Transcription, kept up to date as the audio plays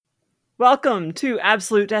Welcome to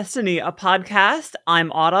Absolute Destiny, a podcast.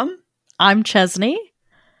 I'm Autumn. I'm Chesney.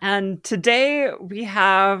 And today we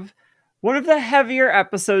have one of the heavier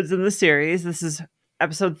episodes in the series. This is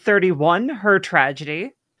episode 31, Her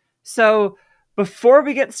Tragedy. So before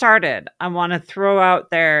we get started, I want to throw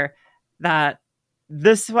out there that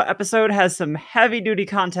this episode has some heavy-duty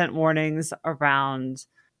content warnings around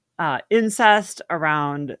incest,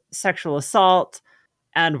 around sexual assault,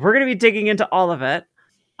 and we're going to be digging into all of it.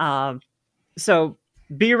 So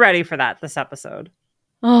be ready for that this episode.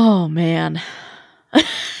 Oh, man.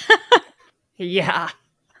 Yeah.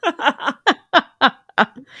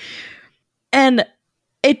 And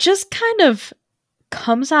it just kind of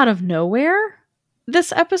comes out of nowhere,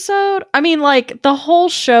 this episode. I mean, like, the whole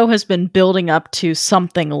show has been building up to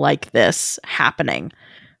something like this happening.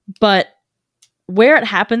 But where it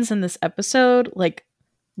happens in this episode, like,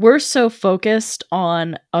 we're so focused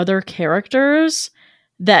on other characters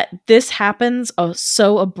that this happens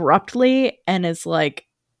so abruptly and is like,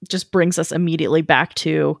 just brings us immediately back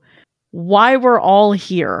to why we're all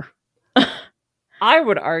here. I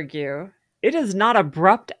would argue it is not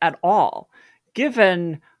abrupt at all,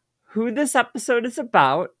 given who this episode is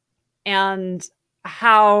about and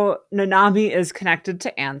how Nanami is connected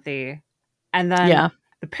to Anthy. And then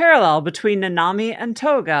the parallel between Nanami and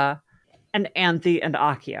Toga and Anthy and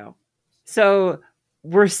Akio. So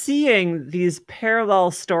we're seeing these parallel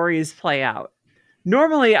stories play out.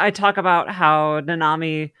 Normally, I talk about how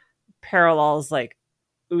Nanami parallels like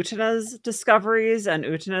Utena's discoveries and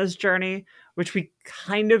Utena's journey, which we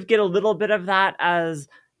kind of get a little bit of that as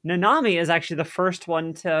Nanami is actually the first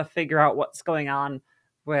one to figure out what's going on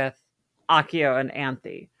with Akio and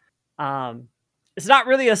Anthy. It's not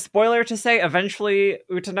really a spoiler to say eventually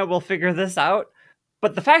Utena will figure this out,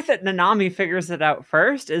 but the fact that Nanami figures it out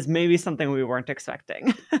first is maybe something we weren't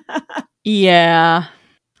expecting. Yeah.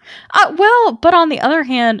 Well, but on the other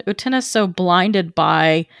hand, Utena's so blinded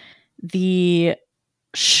by the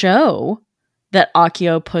show that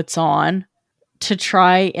Akio puts on to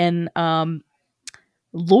try and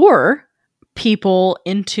lure people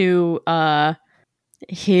into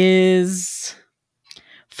his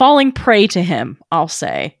falling prey to him, I'll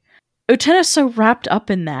say. Utena's so wrapped up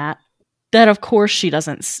in that of course she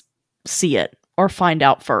doesn't see it or find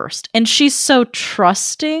out first. And she's so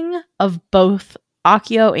trusting of both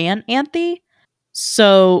Akio and Anthy.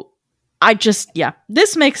 So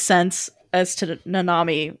this makes sense as to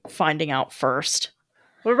Nanami finding out first.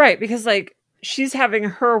 Well, right, because like she's having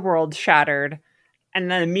her world shattered and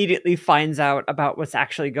then immediately finds out about what's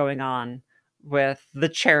actually going on with the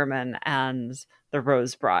chairman and the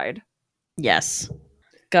Rose Bride. Yes.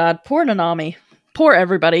 God, poor Nanami. Poor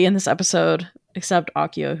everybody in this episode, except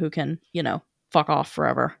Akio, who can, fuck off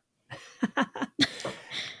forever.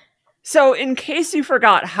 So, in case you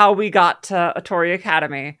forgot how we got to Atori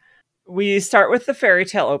Academy, we start with the fairy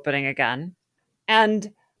tale opening again.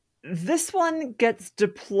 And this one gets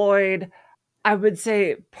deployed, I would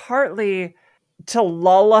say, partly to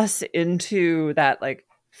lull us into that, like,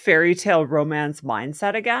 fairy tale romance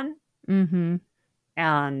mindset again. Mm-hmm.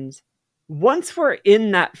 And once we're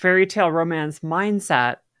in that fairy tale romance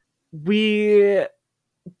mindset, we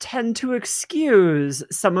tend to excuse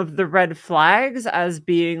some of the red flags as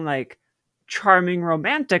being like charming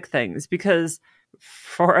romantic things, because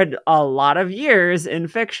for a lot of years in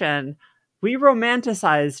fiction, we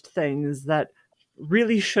romanticized things that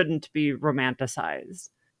really shouldn't be romanticized.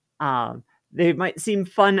 They might seem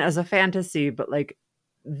fun as a fantasy, but like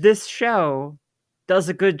this show does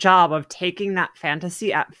a good job of taking that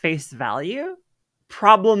fantasy at face value,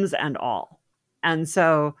 problems and all. And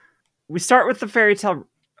so we start with the fairy tale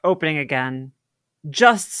opening again,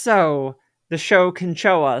 just so the show can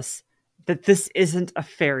show us that this isn't a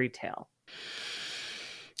fairy tale.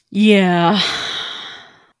 Yeah.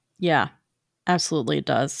 Yeah, absolutely it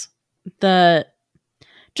does.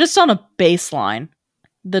 Just on a baseline,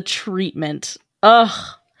 the treatment,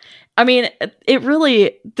 I mean,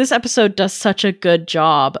 this episode does such a good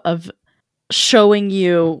job of showing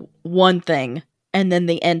you one thing and then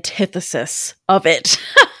the antithesis of it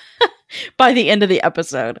by the end of the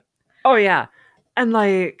episode. Oh, yeah. And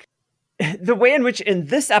like the way in which in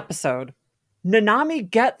this episode, Nanami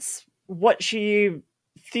gets what she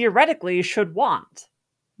theoretically should want.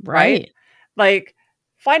 Right? Like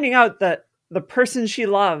finding out that the person she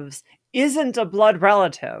loves isn't a blood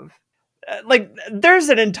relative. Like there's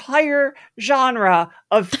an entire genre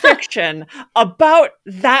of fiction about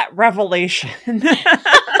that revelation.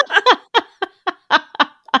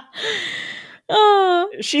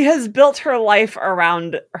 She has built her life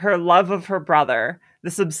around her love of her brother,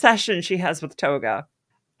 this obsession she has with Toga.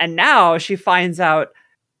 And now she finds out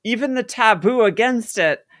even the taboo against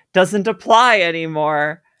it doesn't apply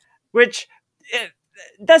anymore, which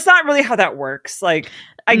that's not really how that works. Like,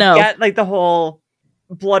 I get like the whole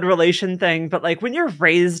blood relation thing, but like when you're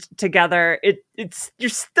raised together, it's you're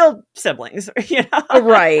still siblings, you know?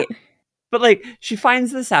 Right. But like she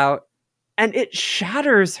finds this out and it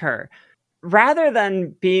shatters her. Rather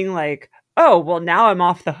than being like, oh, well, now I'm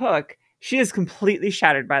off the hook, she is completely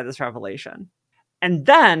shattered by this revelation. And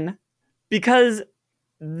then, because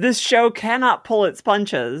this show cannot pull its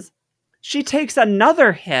punches, she takes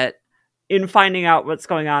another hit in finding out what's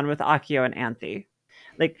going on with Akio and Anthy.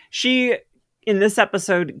 Like, she, in this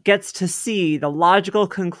episode, gets to see the logical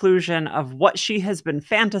conclusion of what she has been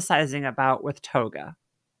fantasizing about with Toga.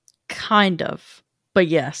 Kind of. But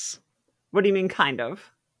yes. What do you mean, kind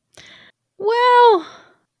of? Well,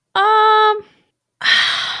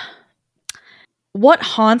 what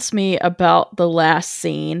haunts me about the last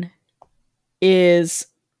scene is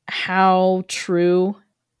how true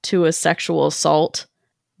to a sexual assault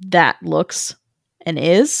that looks and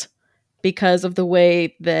is, because of the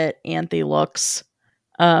way that Anthy looks.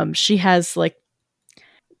 She has like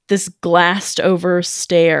this glassed over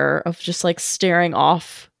stare of just like staring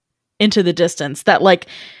off into the distance, that like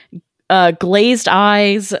glazed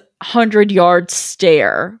eyes, 100-yard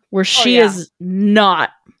stare where she is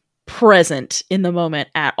not present in the moment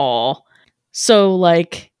at all. So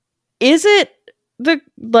like, is it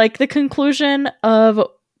the conclusion of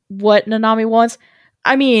what Nanami wants?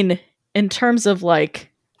 I mean, in terms of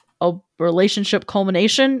like a relationship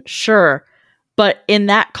culmination, sure. But in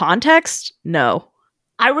that context, no.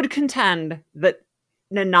 I would contend that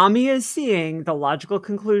Nanami is seeing the logical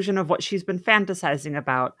conclusion of what she's been fantasizing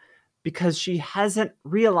about because she hasn't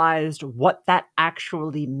realized what that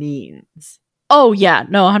actually means. Oh, yeah.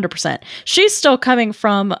 No, 100%. She's still coming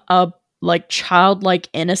from a like childlike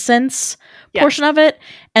innocence portion of it.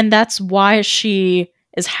 And that's why she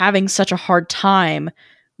is having such a hard time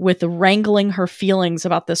with wrangling her feelings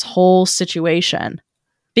about this whole situation.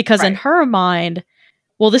 Because in her mind,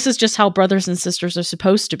 well, this is just how brothers and sisters are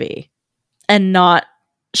supposed to be. And not,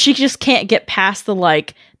 she just can't get past the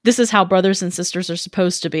like, this is how brothers and sisters are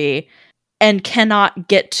supposed to be, and cannot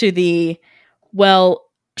get to the, well,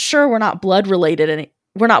 sure, we're not blood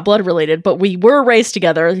related, but we were raised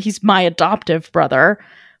together. He's my adoptive brother,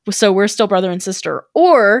 so we're still brother and sister.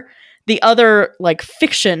 Or the other like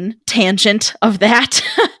fiction tangent of that,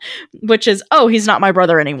 which is, oh, he's not my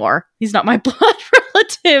brother anymore. He's not my blood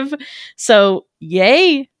relative. So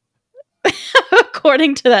yay,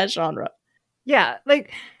 according to that genre. Yeah,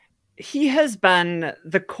 like he has been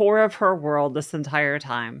the core of her world this entire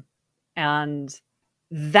time, and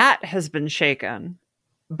that has been shaken.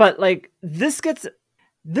 But like this gets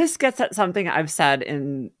at something I've said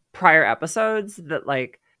in prior episodes, that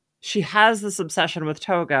like she has this obsession with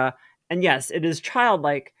Toga, and yes, it is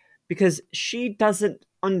childlike because she doesn't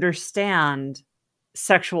understand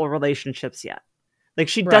sexual relationships yet. Like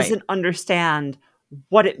she doesn't understand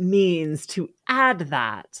what it means to add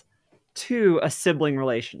that to a sibling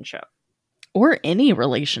relationship. Or any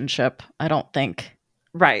relationship, I don't think.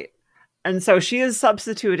 Right. And so she is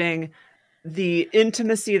substituting the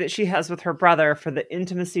intimacy that she has with her brother for the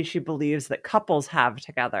intimacy she believes that couples have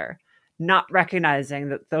together, not recognizing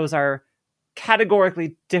that those are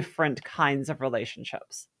categorically different kinds of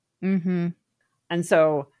relationships. Mm-hmm. And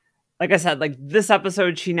so, like I said, like this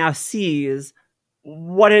episode, she now sees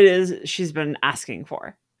what it is she's been asking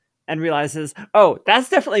for and realizes, oh, that's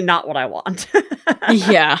definitely not what I want.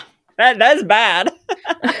 Yeah. That's bad.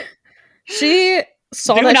 She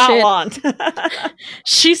saw Do that not shit. Want.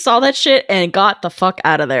 She saw that shit and got the fuck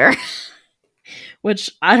out of there. Which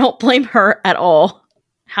I don't blame her at all.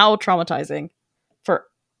 How traumatizing for,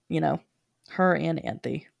 her and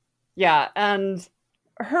Anthy. Yeah, and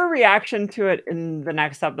her reaction to it in the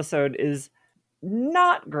next episode is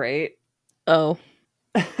not great. Oh.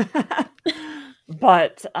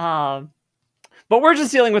 But we're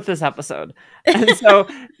just dealing with this episode. And so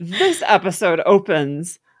this episode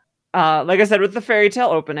opens, like I said, with the fairy tale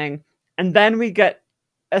opening. And then we get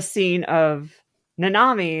a scene of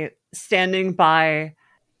Nanami standing by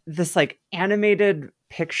this like animated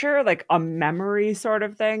picture, like a memory sort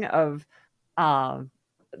of thing of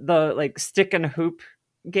the like stick and hoop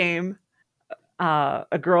game.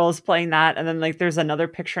 A girl is playing that. And then like there's another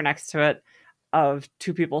picture next to it of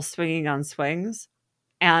two people swinging on swings.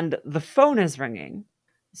 And the phone is ringing.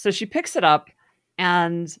 So she picks it up,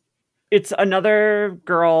 and it's another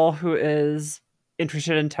girl who is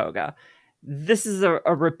interested in Toga. This is a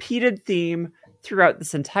repeated theme throughout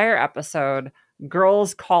this entire episode.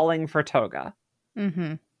 Girls calling for Toga.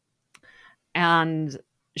 Mm-hmm. And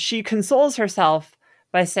she consoles herself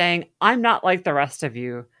by saying, I'm not like the rest of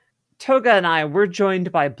you. Toga and I, we're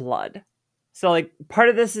joined by blood. So, like, part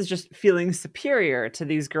of this is just feeling superior to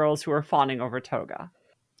these girls who are fawning over Toga.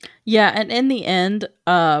 Yeah, and in the end,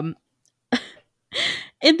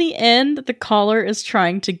 the caller is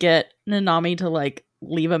trying to get Nanami to, like,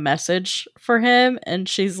 leave a message for him, and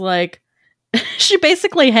she's like, she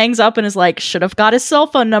basically hangs up and is like, should have got his cell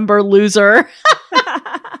phone number, loser.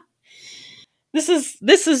 This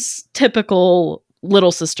is typical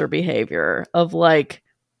little sister behavior of, like,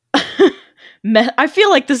 I feel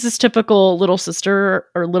like this is typical little sister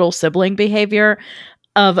or little sibling behavior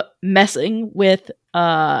of messing with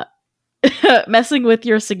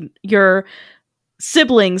your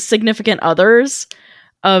siblings' significant others,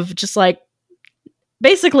 of just, like,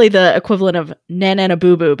 basically the equivalent of Nana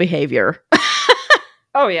Boo Boo behavior.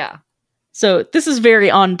 Oh, yeah. So this is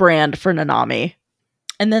very on brand for Nanami.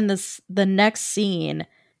 And then the next scene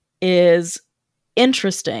is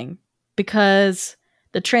interesting because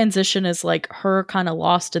the transition is, like, her kind of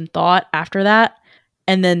lost in thought after that.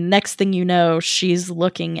 And then next thing you know, she's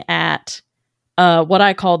looking at what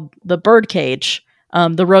I called the bird cage,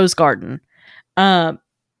 the rose garden. And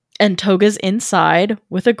Toga's inside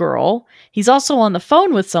with a girl. He's also on the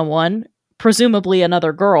phone with someone, presumably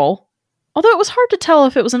another girl. Although it was hard to tell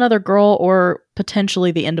if it was another girl or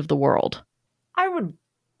potentially the end of the world. I would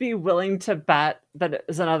be willing to bet that it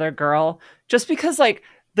is another girl, just because, like,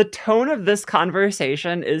 the tone of this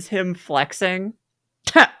conversation is him flexing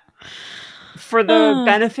for the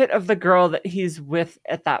benefit of the girl that he's with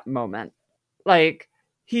at that moment. Like,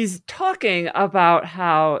 he's talking about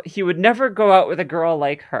how he would never go out with a girl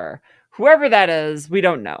like her. Whoever that is, we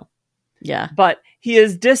don't know. Yeah. But he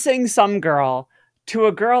is dissing some girl to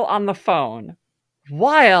a girl on the phone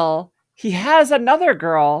while he has another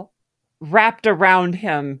girl wrapped around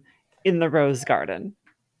him in the rose garden.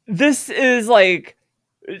 This is, like,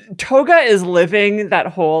 Toga is living that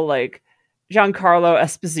whole, like, Giancarlo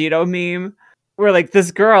Esposito meme where, like,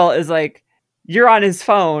 this girl is like, you're on his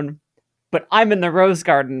phone, but I'm in the rose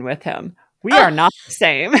garden with him. We are not the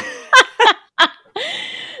same.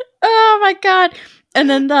 Oh my god. And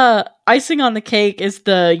then the icing on the cake is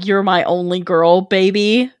the "you're my only girl"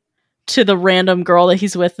 baby to the random girl that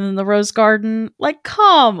he's with in the rose garden. Like,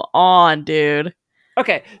 come on, dude.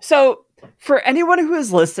 Okay, so for anyone who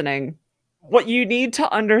is listening, what you need to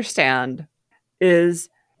understand is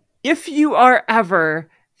if you are ever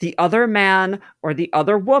the other man or the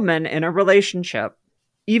other woman in a relationship,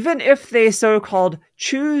 even if they so-called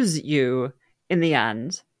choose you in the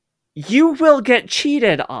end, you will get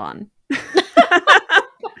cheated on.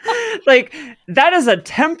 Like, that is a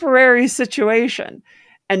temporary situation.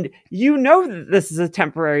 And you know that this is a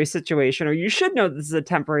temporary situation, or you should know this is a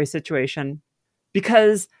temporary situation,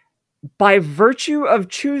 because by virtue of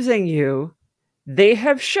choosing you, they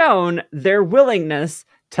have shown their willingness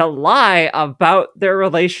to lie about their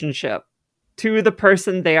relationship to the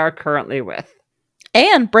person they are currently with.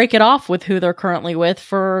 And break it off with who they're currently with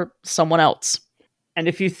for someone else. And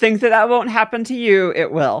if you think that that won't happen to you,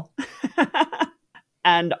 it will.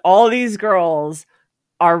 And all these girls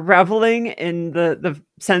are reveling in the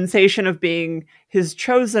sensation of being his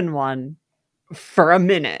chosen one for a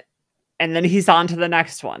minute. And then he's on to the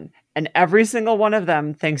next one. And every single one of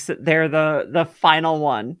them thinks that they're the final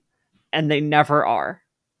one. And they never are.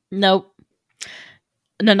 Nope.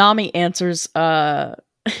 Nanami answers a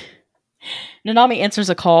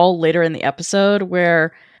call later in the episode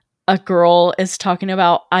where a girl is talking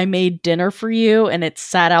about, I made dinner for you and it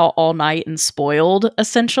sat out all night and spoiled,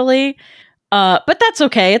 essentially. But that's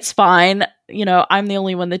okay. It's fine. You know, I'm the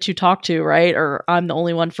only one that you talk to, right? Or I'm the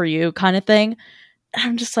only one for you, kind of thing. And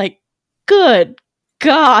I'm just like, good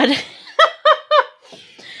God.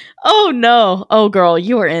 Oh no. Oh girl,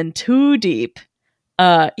 you are in too deep.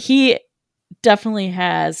 He definitely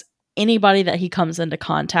has anybody that he comes into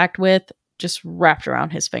contact with just wrapped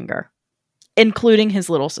around his finger, including his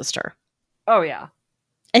little sister. Oh, yeah.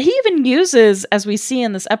 And he even uses, as we see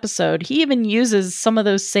in this episode, he even uses some of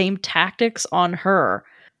those same tactics on her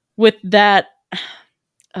with that,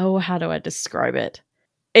 oh, how do I describe it?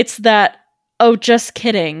 It's that, oh, just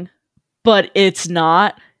kidding, but it's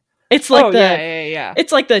not. It's like yeah.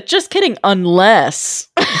 It's like the just kidding unless.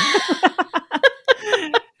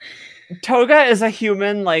 Toga is a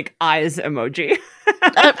human, like, eyes emoji.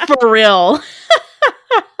 For real.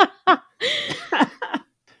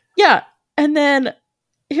 Yeah. And then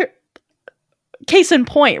here, case in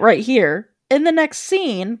point right here, in the next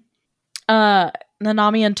scene,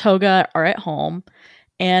 Nanami and Toga are at home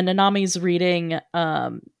and Nanami's reading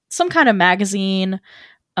some kind of magazine.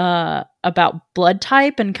 about blood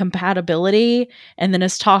type and compatibility, and then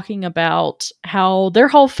is talking about how their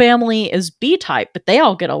whole family is B type, but they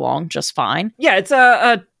all get along just fine. Yeah, it's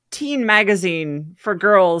a teen magazine for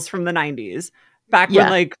girls from the 90s, back when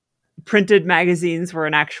like printed magazines were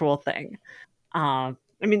an actual thing. I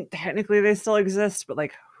mean, technically they still exist, but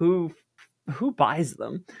like who buys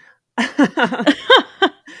them?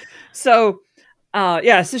 So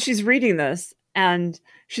so she's reading this and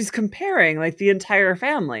she's comparing like the entire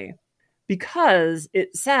family, because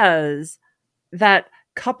it says that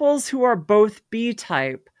couples who are both B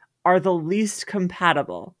type are the least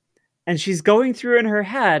compatible. And she's going through in her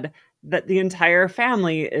head that the entire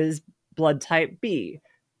family is blood type B,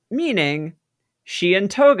 meaning she and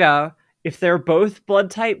Toga, if they're both blood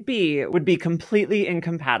type B, would be completely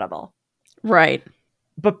incompatible. Right.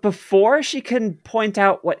 But before she can point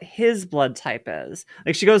out what his blood type is,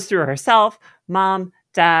 like she goes through herself, mom,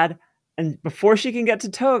 dad, and before she can get to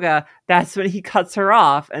Toga, that's when he cuts her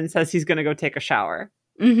off and says he's going to go take a shower.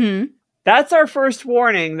 Mm-hmm. That's our first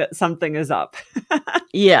warning that something is up.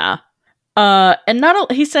 Yeah. And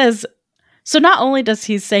he says, so not only does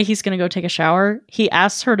he say he's going to go take a shower, he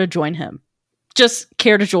asks her to join him. Just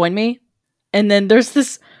care to join me? And then there's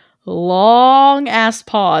this long ass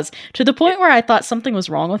pause to the point where I thought something was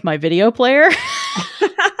wrong with my video player.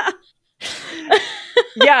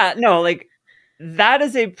 Yeah, no, like that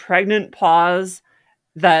is a pregnant pause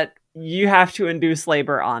that you have to induce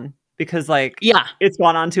labor on, because like, yeah, it's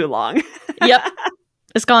gone on too long. Yep.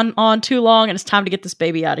 It's gone on too long and it's time to get this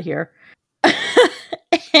baby out of here.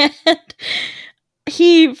 And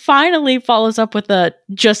he finally follows up with a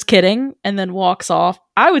just kidding and then walks off.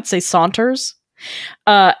 I would say saunters.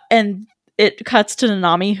 And it cuts to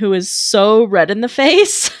Nanami, who is so red in the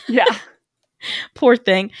face. Yeah. Poor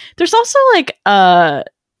thing. There's also like a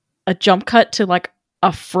jump cut to like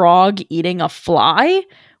a frog eating a fly,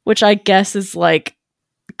 which I guess is like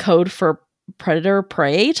code for predator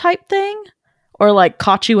prey type thing, or like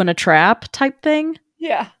caught you in a trap type thing.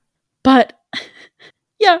 Yeah. But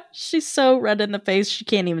yeah, she's so red in the face she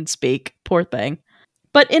can't even speak. Poor thing.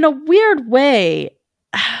 But in a weird way,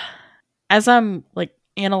 as I'm like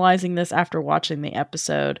analyzing this after watching the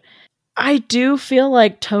episode, I do feel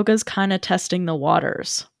like Toga's kind of testing the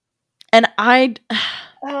waters. And I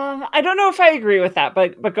don't know if I agree with that,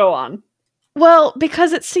 but go on. Well,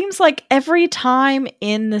 because it seems like every time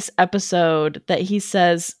in this episode that he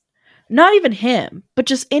says, not even him, but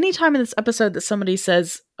just any time in this episode that somebody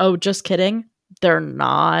says, oh, just kidding, they're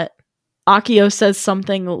not. Akio says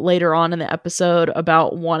something later on in the episode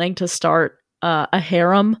about wanting to start a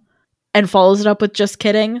harem and follows it up with just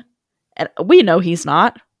kidding. And we know he's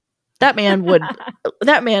not. That man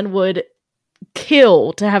would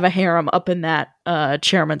kill to have a harem up in that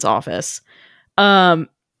chairman's office. And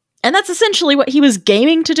that's essentially what he was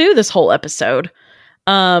gaming to do this whole episode.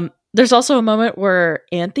 There's also a moment where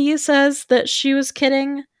Anthe says that she was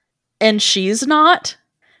kidding, and she's not,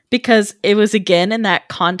 because it was again in that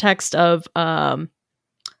context of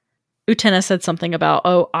Utena said something about,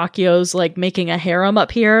 oh, Akio's like making a harem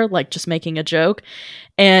up here, like just making a joke.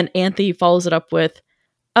 And Anthe follows it up with,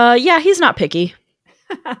 yeah, he's not picky.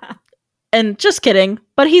 And just kidding.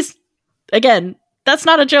 But he's, again, that's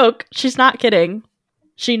not a joke. She's not kidding.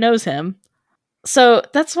 She knows him. So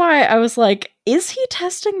that's why I was like, is he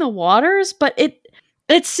testing the waters? But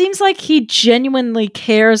it seems like he genuinely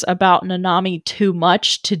cares about Nanami too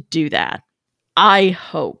much to do that. I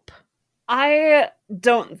hope. I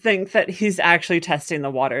don't think that he's actually testing the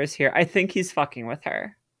waters here. I think he's fucking with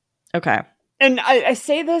her. Okay. And I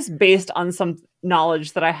say this based on some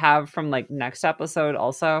knowledge that I have from like next episode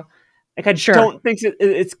also. Like I don't think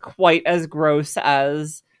it's quite as gross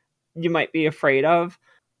as you might be afraid of.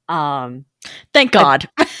 Thank God.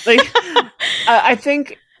 I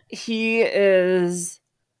think he's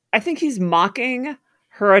mocking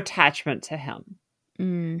her attachment to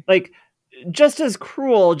him. Like just as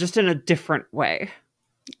cruel, just in a different way.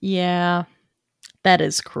 Yeah, that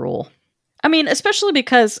is cruel. I mean, especially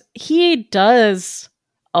because he does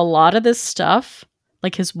a lot of this stuff,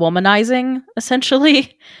 like his womanizing,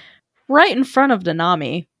 essentially, right in front of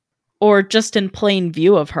Nanami, or just in plain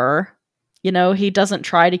view of her. You know, he doesn't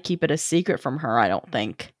try to keep it a secret from her, I don't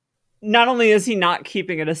think. Not only is he not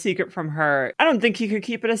keeping it a secret from her, I don't think he could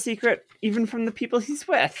keep it a secret even from the people he's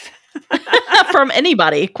with. From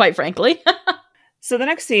anybody, quite frankly. So the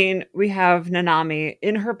next scene, we have Nanami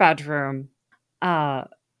in her bedroom,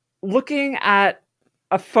 looking at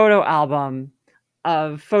a photo album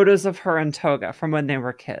of photos of her and Toga from when they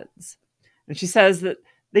were kids. And she says that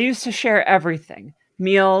they used to share everything.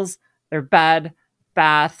 Meals, their bed,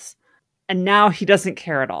 baths, and now he doesn't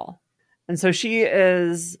care at all. And so she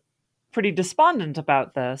is pretty despondent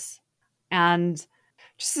about this. And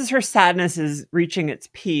just as her sadness is reaching its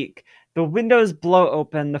peak, the windows blow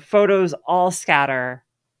open, the photos all scatter,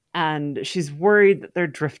 and she's worried that they're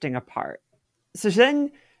drifting apart. So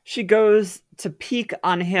then she goes to peek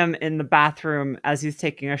on him in the bathroom as he's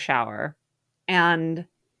taking a shower. And,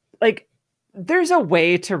 like, there's a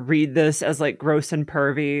way to read this as, like, gross and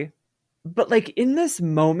pervy. But, like, in this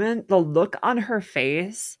moment, the look on her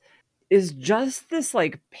face is just this,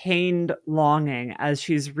 like, pained longing as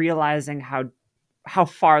she's realizing how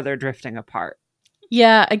far they're drifting apart.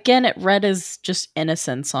 Yeah, again, it read as just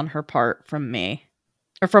innocence on her part from me.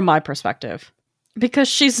 Or from my perspective. Because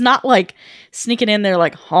she's not, like, sneaking in there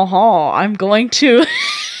like, I'm going to...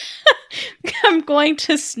 I'm going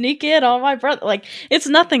to sneak in on my brother. Like, it's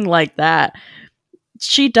nothing like that.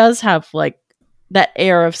 She does have, like, that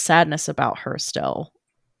air of sadness about her still.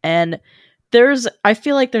 And I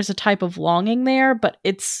feel like there's a type of longing there, but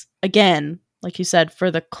it's, again, like you said,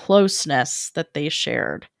 for the closeness that they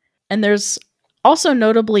shared. And there's also,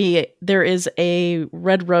 notably, there is a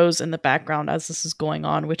red rose in the background as this is going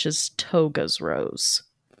on, which is Toga's rose.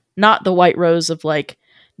 Not the white rose of, like,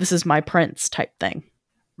 this is my prince type thing.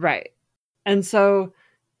 Right. And so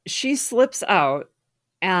she slips out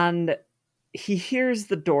and he hears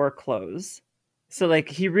the door close. So, like,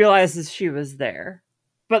 he realizes she was there.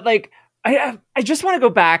 But, like, I just want to go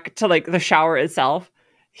back to, like, the shower itself.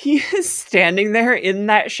 He is standing there in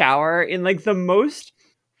that shower in, like, the most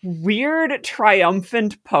weird,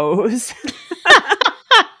 triumphant pose.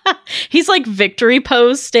 He's, like, victory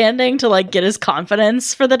pose standing to, like, get his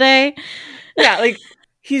confidence for the day. Yeah, like,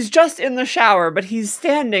 he's just in the shower, but he's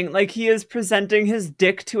standing like he is presenting his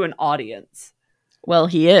dick to an audience. Well,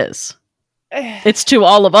 he is. It's to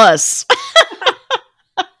all of us.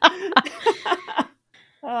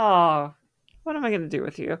 Oh, what am I going to do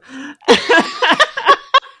with you?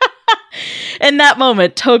 In that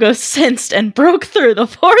moment, Toga sensed and broke through the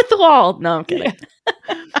fourth wall. No, I'm kidding.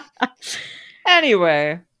 Yeah.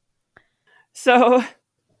 Anyway, so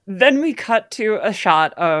then we cut to a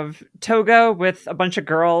shot of Toga with a bunch of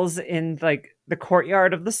girls in, like, the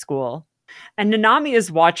courtyard of the school. And Nanami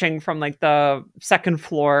is watching from, like, the second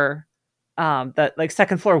floor, that, like,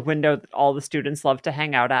 second floor window that all the students love to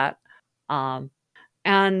hang out at.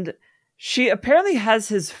 And she apparently has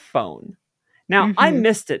his phone. Now, I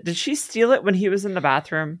missed it. Did she steal it when he was in the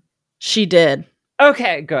bathroom? She did.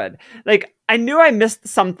 Okay, good. Like, I knew I missed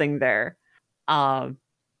something there. And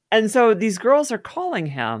so these girls are calling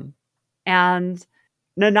him, and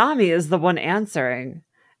Nanami is the one answering.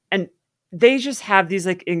 And they just have these,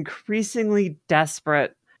 like, increasingly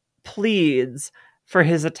desperate pleads for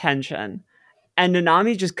his attention. And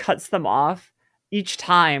Nanami just cuts them off each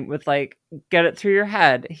time with, like, get it through your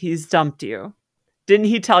head. He's dumped you. Didn't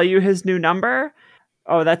he tell you his new number?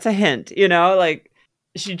 Oh, that's a hint, you know? Like,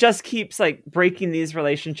 she just keeps, like, breaking these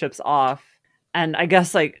relationships off. And I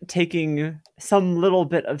guess, like, taking some little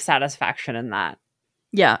bit of satisfaction in that.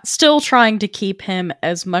 Yeah, still trying to keep him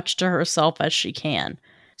as much to herself as she can.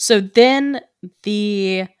 So then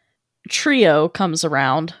the trio comes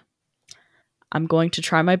around. I'm going to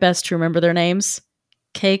try my best to remember their names.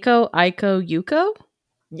 Keiko, Aiko, Yuko?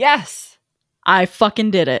 Yes! I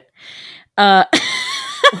fucking did it. I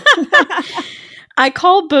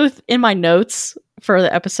called both, in my notes for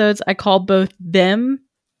the episodes, I called both them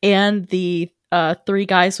and the three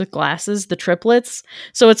guys with glasses, the triplets.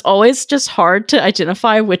 So it's always just hard to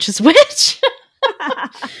identify which is which.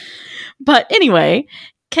 But anyway,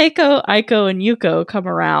 Keiko, Aiko, and Yuko come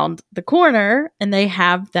around the corner and they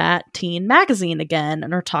have that teen magazine again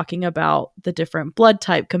and are talking about the different blood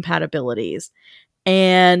type compatibilities.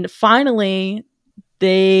 And finally,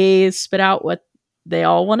 they spit out what they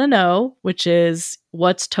all want to know, which is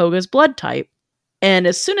what's Toga's blood type. And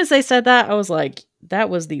as soon as they said that, I was like,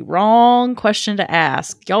 that was the wrong question to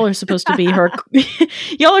ask. Y'all are supposed to be her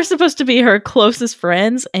y'all are supposed to be her closest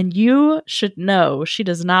friends, and you should know she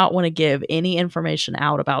does not want to give any information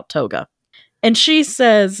out about Toga. And she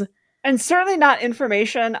says, and certainly not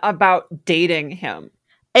information about dating him.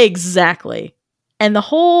 Exactly. And the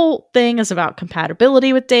whole thing is about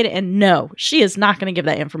compatibility with data, and no, she is not going to give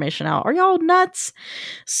that information out. Are y'all nuts?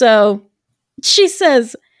 So she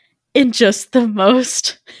says, in just the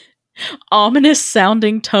most ominous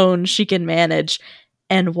sounding tone she can manage,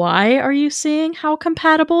 and why are you seeing how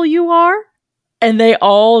compatible you are? And they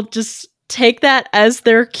all just take that as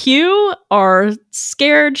their cue, are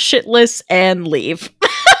scared shitless, and leave.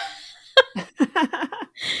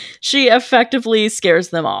 She effectively scares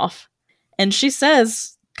them off. And she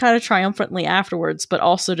says, kind of triumphantly afterwards, but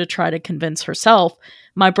also to try to convince herself,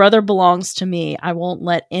 my brother belongs to me. I won't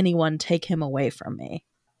let anyone take him away from me.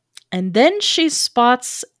 And then she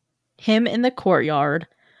spots him in the courtyard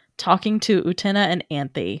talking to Utena and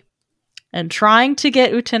Anthe and trying to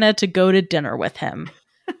get Utena to go to dinner with him.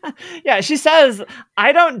 Yeah, she says,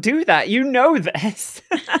 I don't do that. You know this.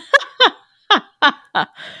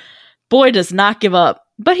 Boy does not give up.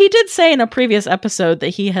 But he did say in a previous episode that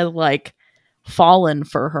he had, like, fallen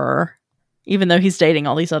for her, even though he's dating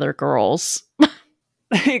all these other girls.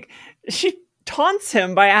 Like, she taunts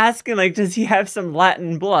him by asking, like, does he have some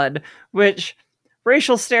Latin blood? Which,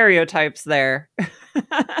 racial stereotypes there.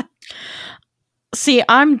 See,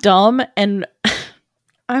 I'm dumb, and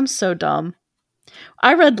I'm so dumb.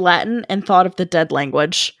 I read Latin and thought of the dead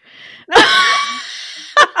language.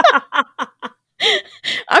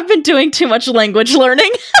 I've been doing too much language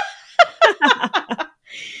learning.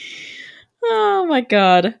 Oh my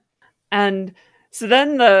god. And so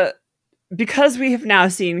then because we have now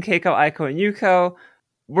seen Keiko, Aiko, and Yuko,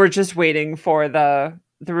 we're just waiting for the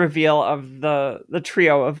reveal of the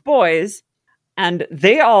trio of boys. And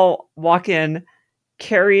they all walk in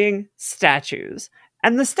carrying statues.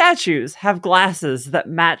 And the statues have glasses that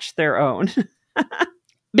match their own.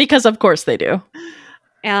 Because of course they do.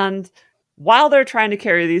 And while they're trying to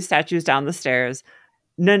carry these statues down the stairs,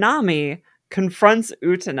 Nanami confronts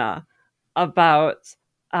Utena about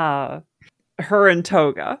her and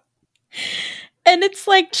Toga. And it's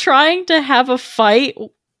like trying to have a fight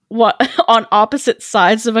on opposite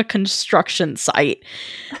sides of a construction site.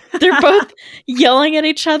 They're both yelling at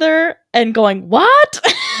each other and going, what?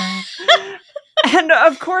 And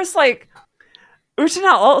of course, like,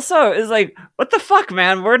 Utena also is like, what the fuck,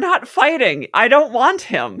 man? We're not fighting. I don't want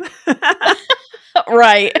him.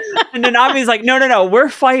 Right. And Nanami's like, no, we're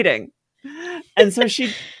fighting. And so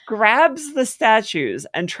she grabs the statues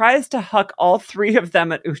and tries to huck all three of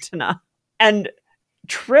them at Utena and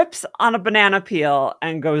trips on a banana peel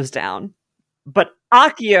and goes down. But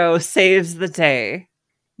Akio saves the day.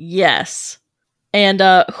 Yes. And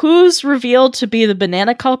who's revealed to be the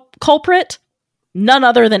banana culprit? None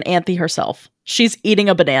other than Anthe herself. She's eating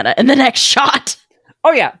a banana in the next shot.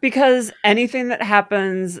 Oh yeah, because anything that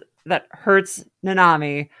happens that hurts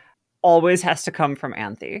Nanami always has to come from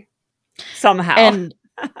Anthe. Somehow. And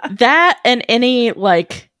that and any,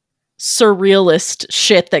 like, surrealist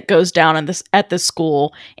shit that goes down at this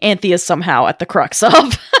school, Anthe is somehow at the crux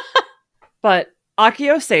of. But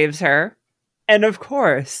Akio saves her. And of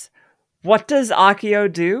course, what does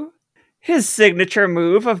Akio do? His signature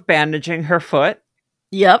move of bandaging her foot.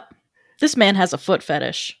 Yep. This man has a foot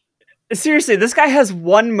fetish. Seriously, this guy has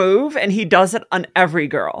one move and he does it on every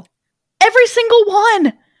girl. Every single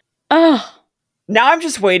one! Ugh. Now I'm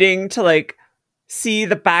just waiting to, like, see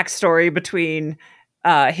the backstory between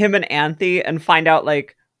him and Anthe and find out,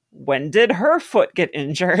 like, when did her foot get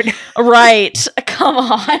injured? Right. Come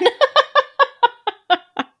on.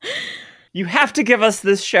 You have to give us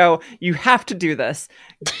this show. You have to do this.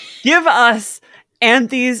 Give us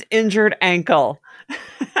Anthe's injured ankle.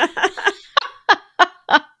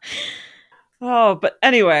 Oh, but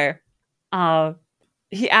anyway,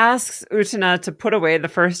 he asks Utena to put away the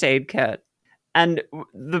first aid kit, and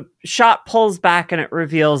the shot pulls back and it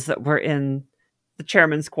reveals that we're in the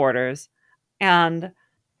chairman's quarters. And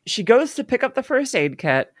she goes to pick up the first aid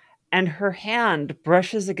kit, and her hand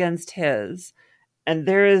brushes against his. And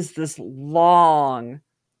there is this long,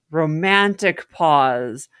 romantic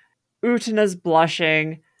pause. Utena's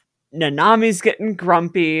blushing. Nanami's getting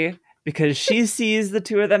grumpy because she sees the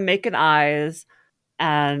two of them making eyes.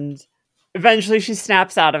 And eventually she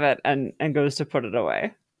snaps out of it and goes to put it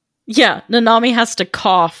away. Yeah, Nanami has to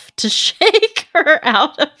cough to shake her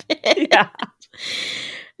out of it. Yeah.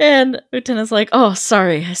 And Utena's like, oh,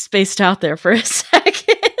 sorry, I spaced out there for a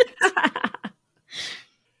second.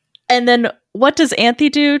 And then what does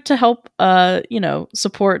Anthe do to help,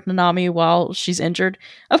 support Nanami while she's injured?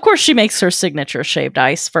 Of course, she makes her signature shaved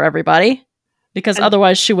ice for everybody, because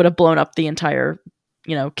otherwise she would have blown up the entire,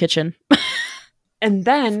 kitchen. And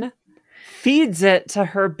then feeds it to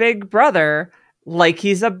her big brother like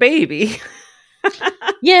he's a baby.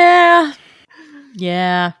 Yeah.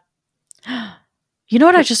 Yeah. You know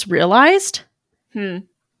what I just realized?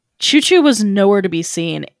 Choo-Choo was nowhere to be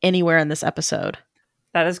seen anywhere in this episode.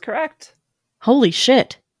 That is correct. Holy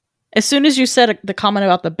shit. As soon as you said the comment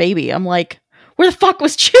about the baby, I'm like, where the fuck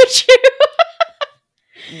was Choo-Choo?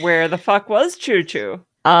 Where the fuck was Choo-Choo?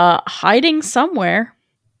 Hiding somewhere.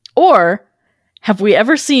 Or have we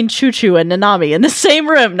ever seen Choo-Choo and Nanami in the same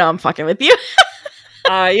room? No, I'm fucking with you.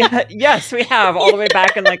 Yes, we have, all the way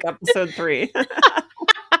back in, like, episode 3.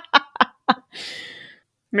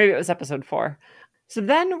 Maybe it was episode 4. So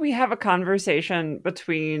then we have a conversation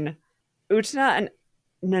between Utena and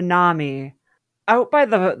Nanami out by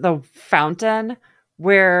the fountain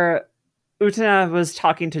where Utena was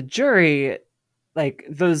talking to Juri, like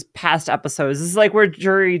those past episodes. This is like where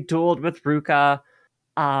Juri dueled with Ruka,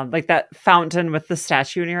 like that fountain with the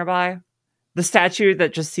statue nearby. The statue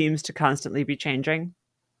that just seems to constantly be changing.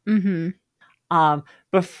 Mm-hmm.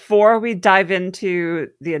 Before we dive into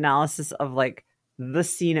the analysis of like the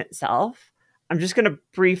scene itself, I'm just going to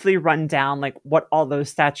briefly run down like what all those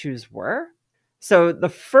statues were. So the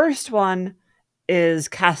first one is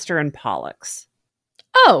Castor and Pollux.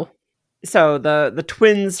 Oh. So the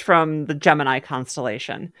twins from the Gemini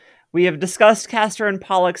constellation. We have discussed Castor and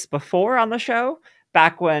Pollux before on the show,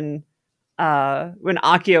 back when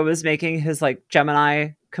Akio was making his like Gemini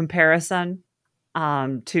comparison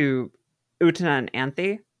to Utena and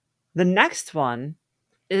Anthe. The next one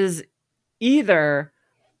is either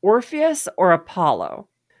Orpheus or Apollo.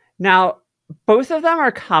 Now, both of them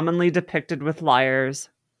are commonly depicted with lyres,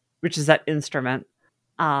 which is that instrument.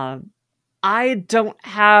 I don't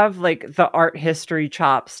have like the art history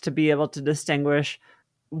chops to be able to distinguish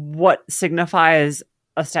what signifies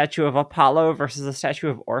a statue of Apollo versus a statue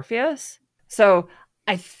of Orpheus. So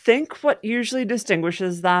I think what usually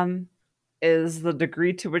distinguishes them is the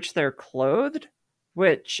degree to which they're clothed,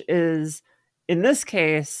 which is, in this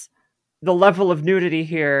case, the level of nudity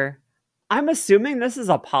here. I'm assuming this is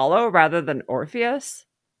Apollo rather than Orpheus.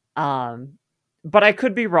 But I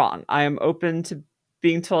could be wrong. I am open to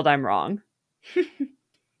being told I'm wrong.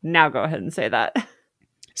 Now go ahead and say that.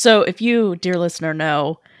 So if you, dear listener,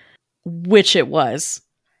 know which it was,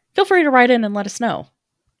 feel free to write in and let us know,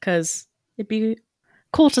 because it'd be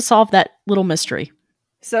cool to solve that little mystery.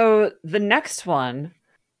 So the next one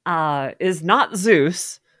is not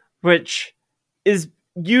Zeus, which is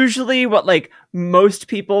usually what like most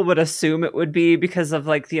people would assume it would be because of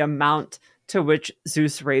like the amount to which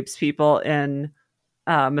Zeus rapes people in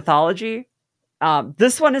mythology.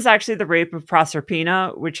 This one is actually the rape of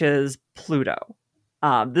Proserpina, which is Pluto.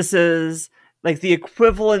 This is like the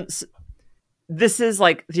equivalent. This is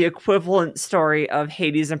like the equivalent story of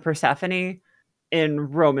Hades and Persephone in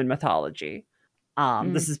Roman mythology.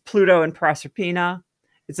 This is Pluto and Proserpina.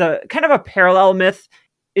 It's a kind of a parallel myth.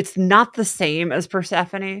 It's not the same as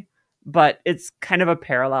Persephone, but it's kind of a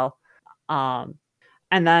parallel. And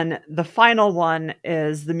then the final one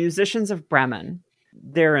is the musicians of Bremen.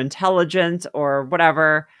 They're intelligent or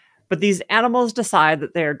whatever, but these animals decide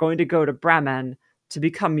that they're going to go to Bremen to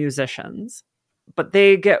become musicians. But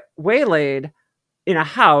they get waylaid in a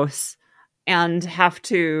house and have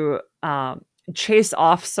to chase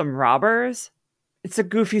off some robbers. It's a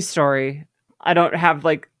goofy story. I don't have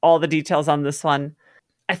like all the details on this one.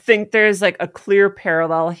 I think there's like a clear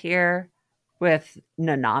parallel here with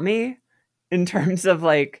Nanami in terms of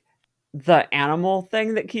like the animal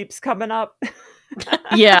thing that keeps coming up.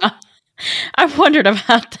 Yeah, I wondered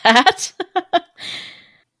about that.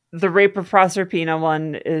 The rape of Proserpina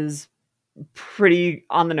one is pretty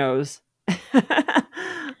on the nose.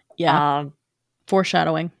 Yeah.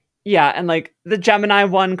 Foreshadowing. Yeah, and like the Gemini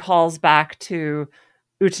one calls back to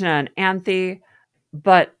Utena and Anthe,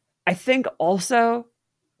 but I think also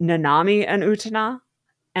Nanami and Utena,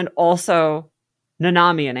 and also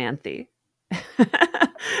Nanami and Anthe.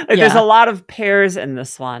 There's a lot of pairs in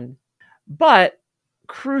this one, but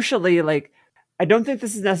crucially, like I don't think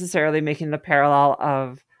this is necessarily making the parallel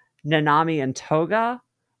of Nanami and Toga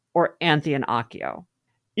or Anthe and Akio.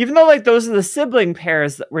 Even though like those are the sibling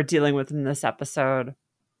pairs that we're dealing with in this episode,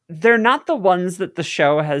 they're not the ones that the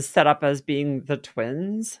show has set up as being the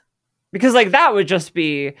twins. Because like that would just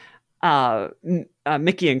be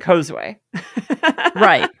Mickey and Kozue.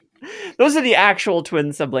 Right. Those are the actual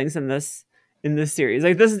twin siblings in this series.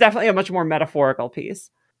 Like this is definitely a much more metaphorical piece.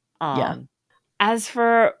 Yeah. As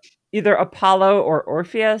for either Apollo or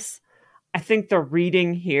Orpheus, I think the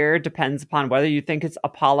reading here depends upon whether you think it's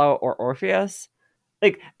Apollo or Orpheus.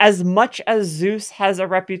 Like as much as Zeus has a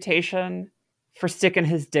reputation for sticking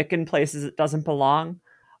his dick in places it doesn't belong,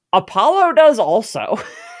 Apollo does also.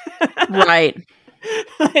 Right.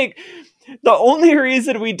 Like the only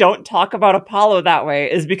reason we don't talk about Apollo that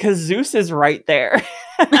way is because Zeus is right there.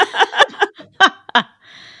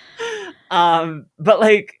 But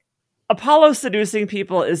like Apollo seducing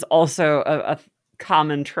people is also a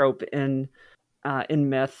common trope in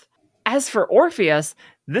myth. As for Orpheus,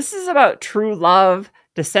 this is about true love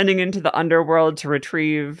descending into the underworld to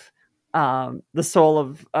retrieve the soul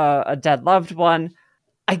of a dead loved one.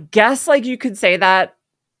 I guess like you could say that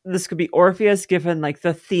this could be Orpheus given like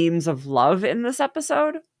the themes of love in this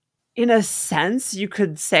episode. In a sense, you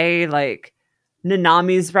could say like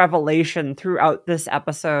Nanami's revelation throughout this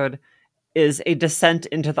episode is a descent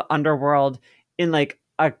into the underworld in like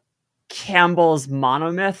a Campbell's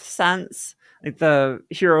monomyth sense, like the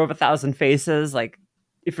hero of 1,000 faces. Like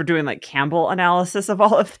if we're doing like Campbell analysis of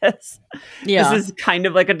all of this, this is kind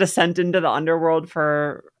of like a descent into the underworld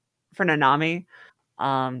for Nanami.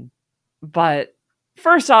 But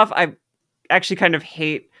first off, I actually kind of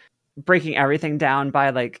hate breaking everything down by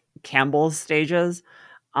like Campbell's stages.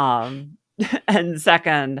 And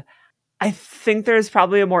second, I think there's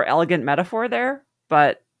probably a more elegant metaphor there,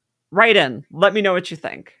 but write in. Let me know what you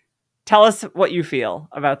think. Tell us what you feel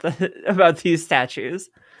about about these statues.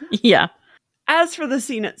 Yeah. As for the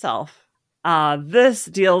scene itself, this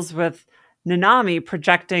deals with Nanami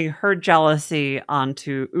projecting her jealousy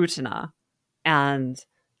onto Utena. And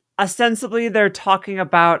ostensibly, they're talking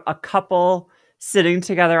about a couple sitting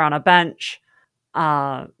together on a bench.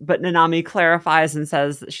 But Nanami clarifies and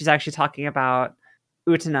says that she's actually talking about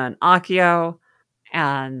Utena and Akio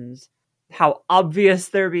and how obvious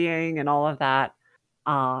they're being and all of that.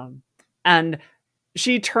 And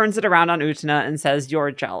she turns it around on Utena and says,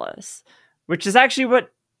 "You're jealous," which is actually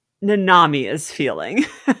what Nanami is feeling.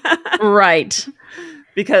 Right.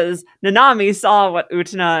 Because Nanami saw what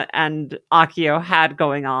Utena and Akio had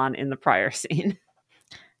going on in the prior scene.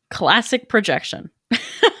 Classic projection.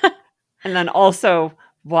 And then also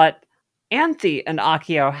what Anthy and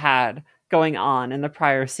Akio had going on in the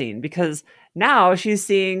prior scene. Because now she's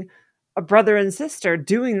seeing a brother and sister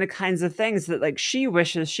doing the kinds of things that like she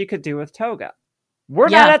wishes she could do with Toga. We're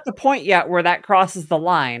not at the point yet where that crosses the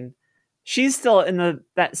line. She's still in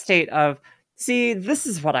that state of, see, this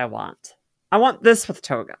is what I want. I want this with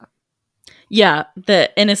Toga. Yeah,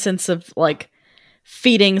 the innocence of like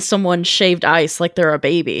feeding someone shaved ice like they're a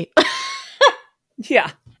baby.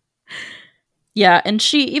 Yeah. Yeah, and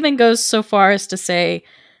she even goes so far as to say,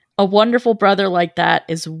 a wonderful brother like that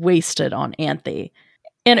is wasted on Anthy.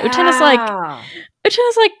 And Utena's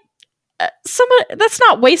like, someone that's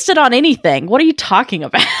not wasted on anything. What are you talking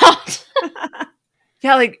about?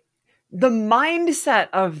 Yeah, like the mindset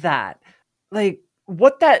of that, like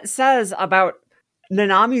what that says about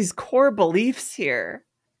Nanami's core beliefs here,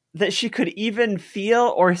 that she could even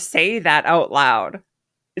feel or say that out loud.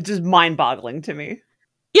 It's just mind-boggling to me.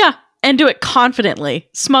 Yeah, and do it confidently,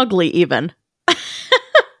 smugly even.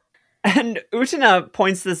 And Utena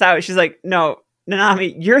points this out. She's like, no,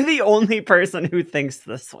 Nanami, you're the only person who thinks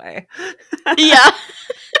this way. Yeah.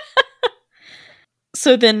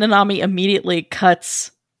 So then Nanami immediately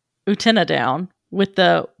cuts Utena down with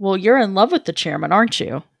the, well, you're in love with the chairman, aren't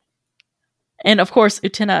you? And of course,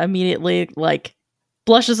 Utena immediately like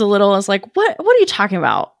blushes a little and is like, what are you talking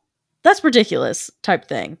about? That's ridiculous type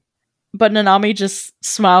thing. But Nanami just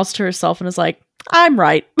smiles to herself and is like, I'm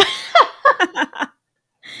right.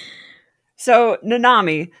 So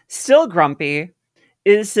Nanami, still grumpy,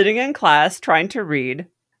 is sitting in class trying to read,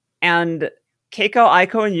 and Keiko,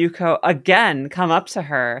 Aiko, and Yuko again come up to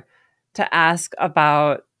her to ask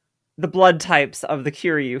about the blood types of the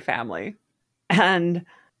Kiryu family. And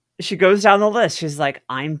she goes down the list. She's like,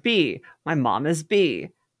 I'm B. My mom is B.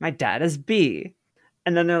 My dad is B.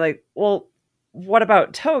 And then they're like, well, what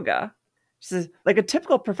about Toga? She says, like a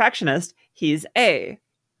typical perfectionist, he's A.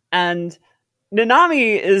 And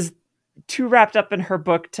Nanami is too wrapped up in her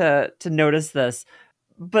book to notice this.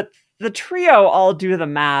 But the trio all do the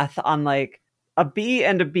math on like a B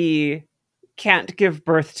and a B can't give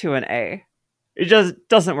birth to an A. It just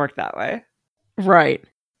doesn't work that way. Right.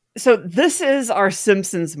 So this is our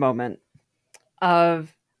Simpsons moment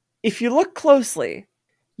of, if you look closely,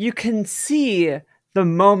 you can see the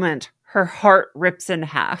moment her heart rips in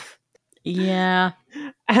half. Yeah.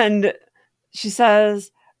 And she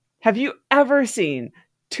says, have you ever seen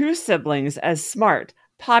two siblings as smart,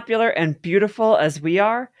 popular, and beautiful as we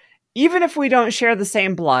are? Even if we don't share the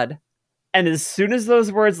same blood. And as soon as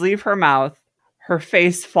those words leave her mouth, her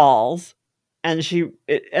face falls, and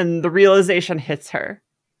the realization hits her.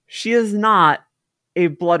 She is not a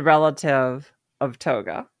blood relative of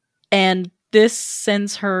Toga. And this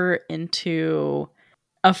sends her into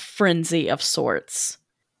a frenzy of sorts.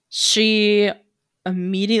 She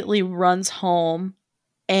immediately runs home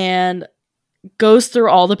and goes through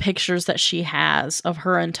all the pictures that she has of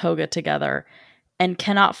her and Toga together and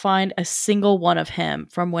cannot find a single one of him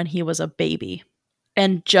from when he was a baby,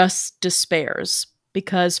 and just despairs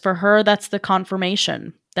because for her, that's the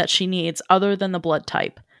confirmation that she needs other than the blood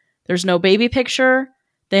type. There's no baby picture.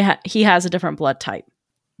 He has a different blood type.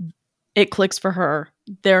 It clicks for her.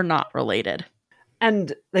 They're not related.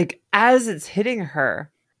 And like, as it's hitting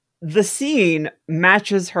her, the scene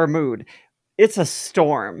matches her mood. It's a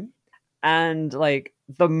storm. And like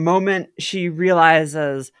the moment she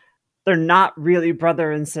realizes they're not really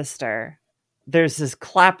brother and sister, there's this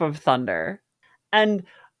clap of thunder. And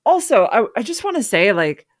Also, I just want to say,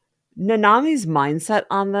 like, Nanami's mindset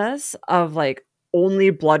on this of like only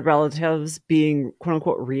blood relatives being quote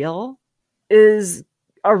unquote real is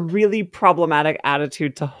a really problematic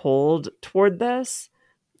attitude to hold toward this.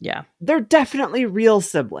 Yeah. They're definitely real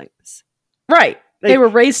siblings. Right. Like, they were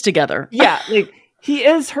raised together. Yeah, like he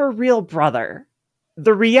is her real brother.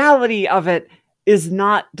 The reality of it is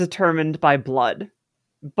not determined by blood.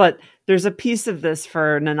 But there's a piece of this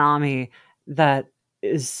for Nanami that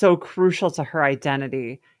is so crucial to her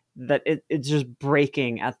identity that it's just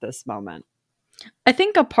breaking at this moment. I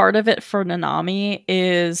think a part of it for Nanami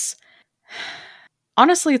is,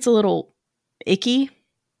 honestly, it's a little icky,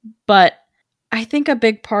 but I think a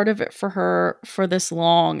big part of it for her for this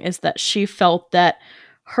long is that she felt that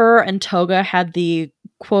her and Toga had the,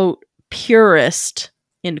 quote, purest,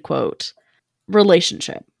 end quote,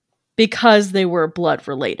 relationship because they were blood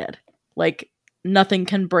related. Like, nothing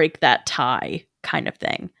can break that tie kind of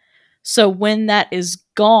thing. So when that is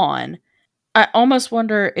gone, I almost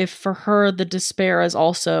wonder if for her the despair is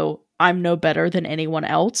also, I'm no better than anyone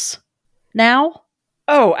else now.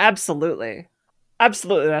 Oh, absolutely.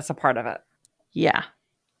 Absolutely, that's a part of it. Yeah.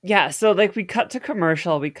 Yeah, so like we cut to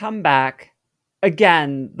commercial, we come back.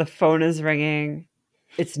 Again, the phone is ringing.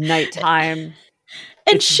 It's nighttime.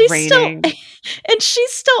 And it's she's raining.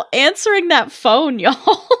 she's still answering that phone,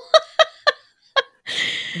 y'all.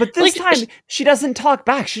 But this time she doesn't talk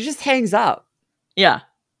back. She just hangs up. Yeah.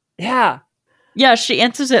 Yeah. Yeah, she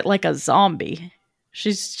answers it like a zombie.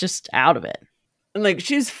 She's just out of it. And like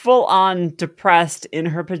she's full on depressed in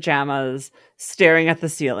her pajamas, staring at the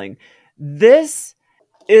ceiling. This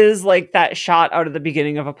is like that shot out of the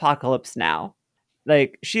beginning of Apocalypse Now.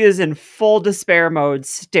 Like she is in full despair mode,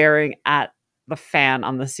 staring at the fan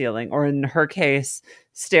on the ceiling, or in her case,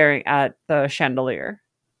 staring at the chandelier.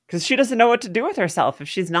 Because she doesn't know what to do with herself if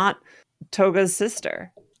she's not Toga's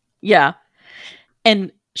sister. Yeah.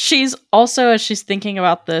 And she's also, as she's thinking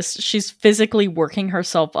about this, she's physically working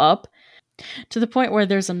herself up to the point where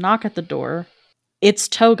there's a knock at the door. It's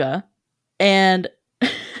Toga. And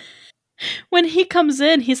when he comes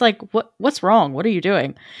in, he's like, what's wrong? What are you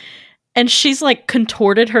doing? And she's like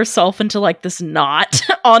contorted herself into like this knot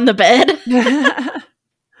on the bed.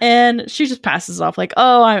 And she just passes off like,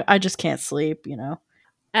 oh, I just can't sleep, you know?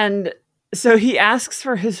 And so he asks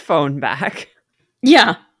for his phone back.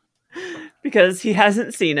 Yeah. Because he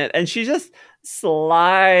hasn't seen it. And she just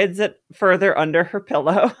slides it further under her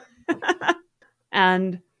pillow.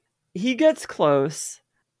 And he gets close,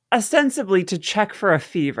 ostensibly to check for a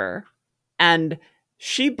fever. And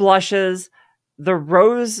she blushes.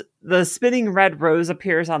 The spinning red rose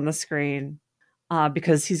appears on the screen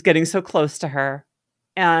because he's getting so close to her.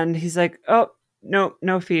 And he's like, oh,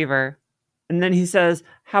 no fever. And then he says,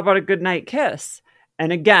 how about a goodnight kiss?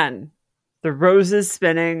 And again, the rose is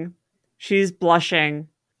spinning. She's blushing.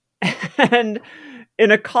 And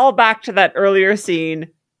in a callback to that earlier scene,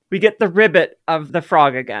 we get the ribbit of the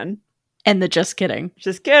frog again. And the just kidding.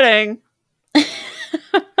 Just kidding.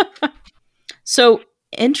 So,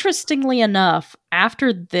 interestingly enough,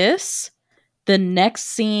 after this, the next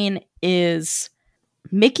scene is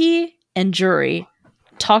Mickey and Juri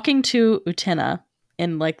talking to Utena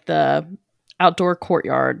in like the outdoor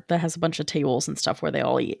courtyard that has a bunch of tables and stuff where they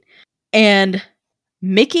all eat. And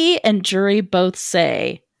Mickey and Juri both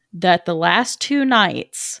say that the last 2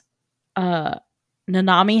 nights,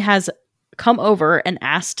 Nanami has come over and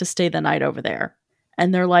asked to stay the night over there.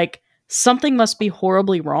 And they're like, something must be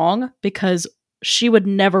horribly wrong because she would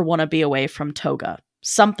never want to be away from Toga.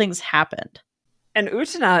 Something's happened. And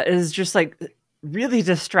Utena is just like really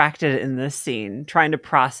distracted in this scene, trying to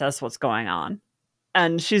process what's going on.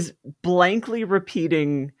 And she's blankly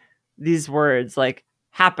repeating these words like,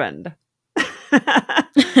 happened.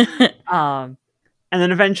 And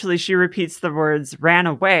then eventually she repeats the words, ran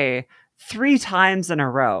away 3 times in a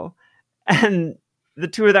row. And the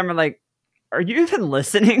two of them are like, are you even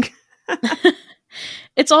listening?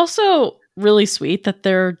 It's also really sweet that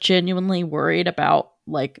they're genuinely worried about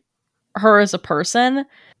like her as a person,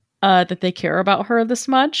 that they care about her this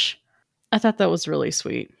much. I thought that was really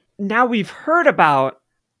sweet. Now we've heard about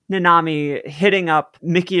Nanami hitting up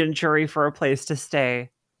Mickey and Juri for a place to stay.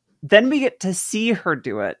 Then we get to see her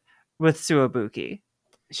do it with Suwabuki.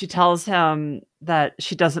 She tells him that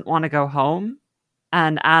she doesn't want to go home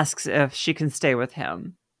and asks if she can stay with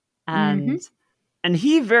him. And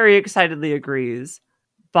he very excitedly agrees.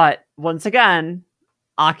 But once again,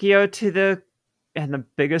 Akio to the, and the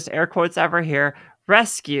biggest air quotes ever here,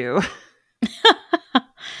 rescue.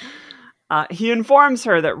 He informs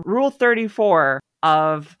her that Rule 34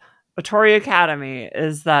 of Otori Academy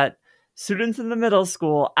is that students in the middle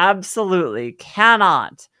school absolutely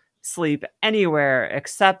cannot sleep anywhere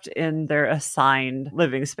except in their assigned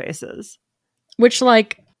living spaces. Which,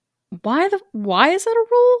 like, why is that a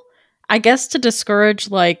rule? I guess to discourage,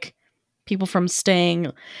 like, people from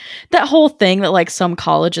staying. That whole thing that, like, some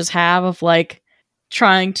colleges have of, like,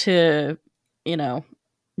 trying to, you know,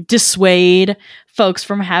 dissuade folks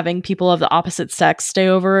from having people of the opposite sex stay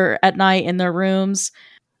over at night in their rooms.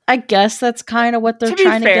 I guess that's kind of what they're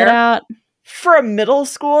trying to get at. For a middle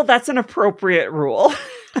school, that's an appropriate rule.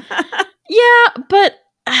 Yeah, but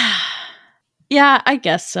yeah, I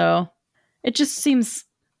guess so. It just seems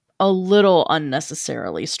a little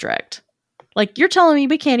unnecessarily strict. Like, you're telling me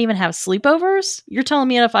we can't even have sleepovers? You're telling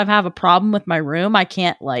me if I have a problem with my room, I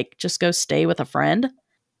can't, like, just go stay with a friend?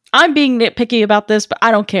 I'm being nitpicky about this, but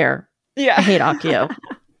I don't care. Yeah. I hate Akio.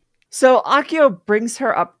 So Akio brings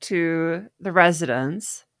her up to the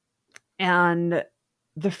residence, and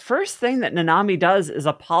the first thing that Nanami does is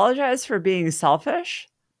apologize for being selfish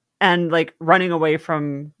and, like, running away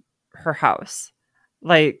from her house.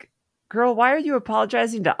 Like, girl, why are you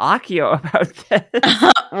apologizing to Akio about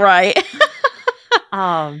this? Right.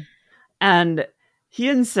 And he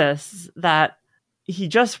insists that he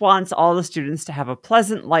just wants all the students to have a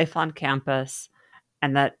pleasant life on campus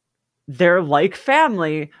and that they're like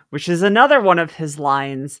family, which is another one of his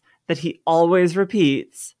lines that he always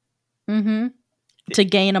repeats. Mm-hmm. To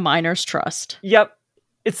gain a minor's trust. Yep.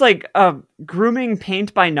 It's like grooming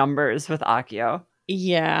paint by numbers with Akio.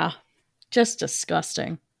 Yeah. Just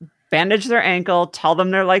disgusting. Bandage their ankle, tell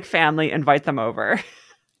them they're like family, invite them over.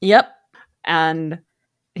 Yep. And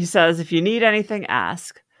he says, if you need anything,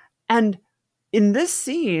 ask. And in this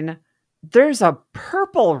scene, there's a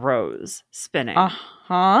purple rose spinning.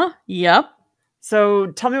 Uh-huh. Yep. So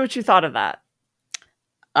tell me what you thought of that.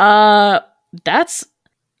 That's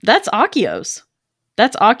Akio's.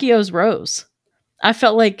 That's Akio's rose. I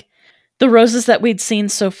felt like the roses that we'd seen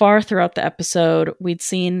so far throughout the episode, we'd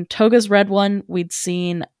seen Toga's red one, we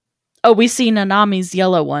see Nanami's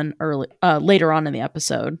yellow one later on in the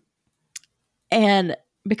episode. And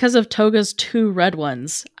because of Toga's 2 red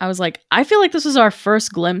ones, I was like, I feel like this was our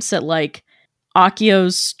first glimpse at, like,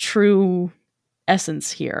 Akio's true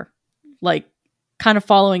essence here. Like, kind of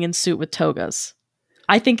following in suit with Toga's.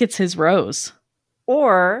 I think it's his rose.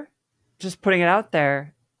 Or, just putting it out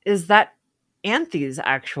there, is that Anthy's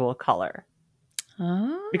actual color?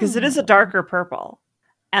 Oh. Because it is a darker purple.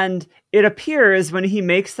 And it appears when he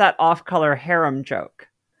makes that off-color harem joke.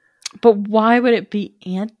 But why would it be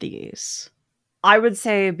Anthy's? I would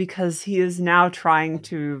say because he is now trying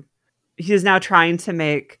to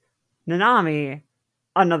make Nanami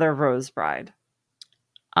another Rose Bride.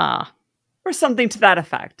 Or something to that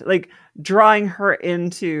effect. Like, drawing her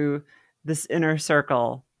into this inner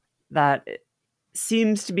circle that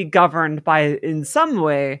seems to be governed by, in some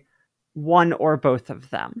way, one or both of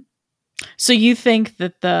them. So you think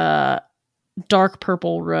that the dark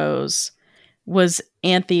purple rose was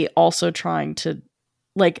Anthy also trying to,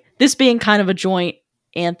 like, this being kind of a joint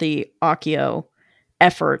Anthy-Akio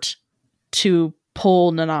effort to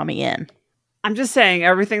pull Nanami in? I'm just saying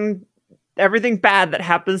everything bad that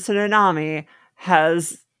happens to Nanami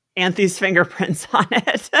has Anthy's fingerprints on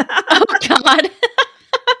it. Oh, God.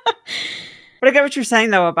 But I get what you're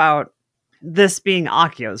saying, though, about this being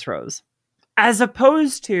Akio's rose. As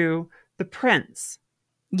opposed to the prince.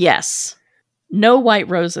 Yes. No white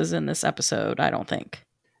roses in this episode, I don't think.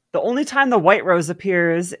 The only time the white rose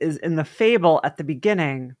appears is in the fable at the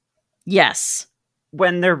beginning. Yes.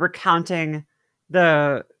 When they're recounting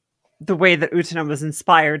the way that Utena was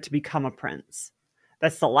inspired to become a prince.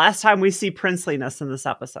 That's the last time we see princeliness in this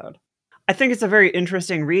episode. I think it's a very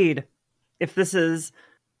interesting read. If this is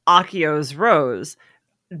Akio's rose,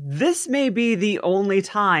 this may be the only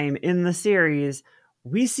time in the series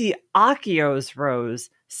we see Akio's rose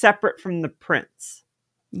separate from the prince.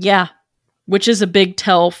 Yeah, which is a big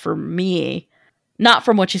tell for me. Not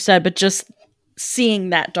from what you said, but just seeing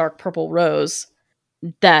that dark purple rose,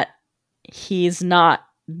 that he's not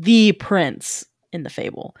the prince in the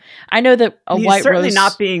fable. I know that He's white certainly rose...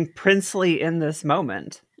 not being princely in this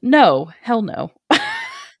moment. No, hell no.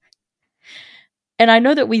 And I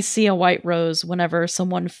know that we see a white rose whenever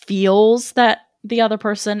someone feels that the other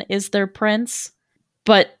person is their prince.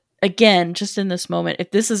 But again, just in this moment,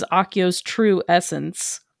 if this is Akio's true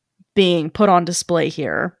essence being put on display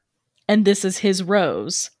here, and this is his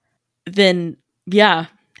rose, then yeah,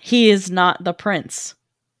 he is not the prince.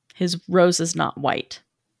 His rose is not white.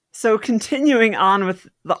 So continuing on with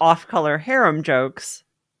the off-color harem jokes.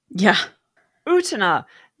 Yeah. Utena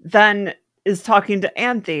then is talking to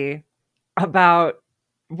Anthy about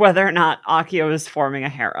whether or not Akio is forming a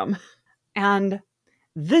harem. And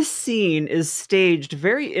this scene is staged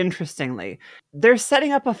very interestingly. They're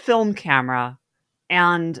setting up a film camera,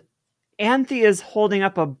 and Anthe is holding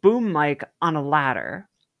up a boom mic on a ladder,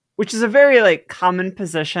 which is a very like common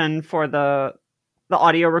position for the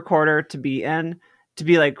audio recorder to be in, to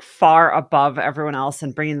be like far above everyone else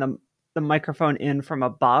and bringing the microphone in from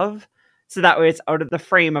above. So that way it's out of the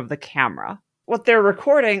frame of the camera. What they're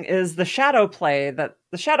recording is the shadow play that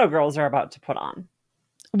the Shadow Girls are about to put on.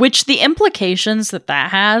 Which the implications that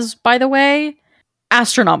has, by the way,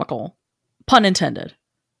 astronomical. Pun intended.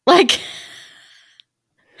 Like...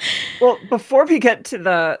 Well, before we get to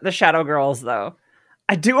the Shadow Girls, though,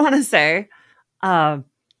 I do want to say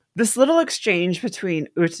this little exchange between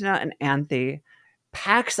Utena and Anthe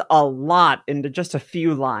packs a lot into just a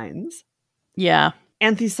few lines. Yeah.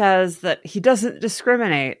 Anthe says that he doesn't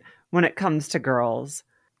discriminate when it comes to girls.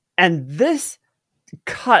 And this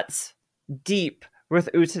cuts deep with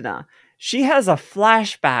Utena. She has a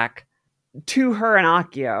flashback to her and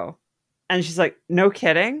Akio. And she's like, no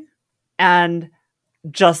kidding? And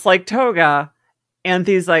just like Toga,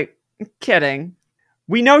 Anthe's like, kidding.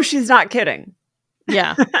 We know she's not kidding.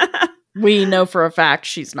 Yeah. We know for a fact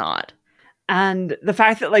she's not. And the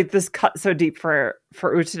fact that like this cut so deep for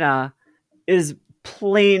Utena is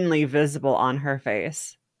plainly visible on her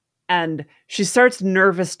face. And she starts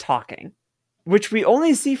nervous talking, which we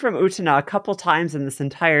only see from Utena a couple times in this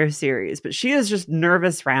entire series, but she is just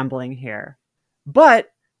nervous rambling here.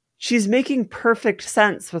 But she's making perfect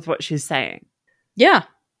sense with what she's saying. Yeah.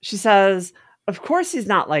 She says, of course he's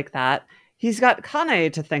not like that. He's got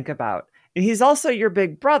Kane to think about. And he's also your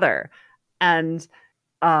big brother. And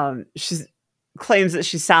she claims that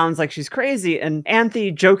she sounds like she's crazy. And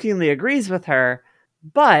Anthe jokingly agrees with her.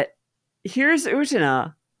 But here's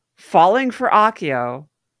Utena falling for Akio,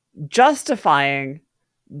 justifying,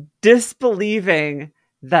 disbelieving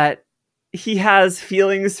that he has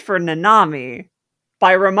feelings for Nanami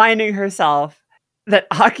by reminding herself that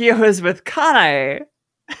Akio is with Kanae.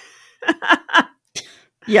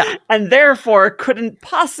 Yeah. And therefore couldn't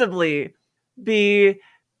possibly be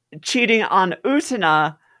cheating on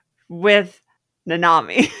Utena with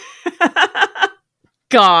Nanami.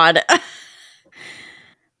 God.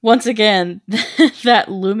 Once again, that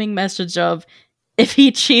looming message of, if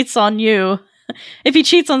he cheats on you, if he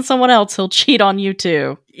cheats on someone else, he'll cheat on you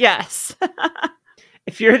too. Yes.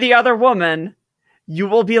 If you're the other woman, you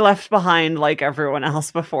will be left behind like everyone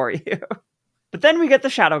else before you. But then we get the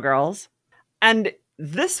Shadow Girls. And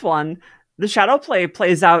this one, the shadow play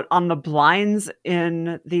plays out on the blinds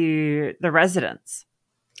in the residence.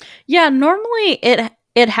 Yeah, normally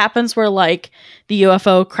it happens where like the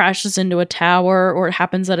UFO crashes into a tower, or it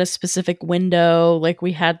happens at a specific window. Like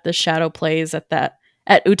we had the shadow plays at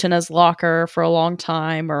Utena's locker for a long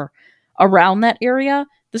time, or around that area.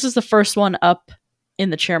 This is the first one up in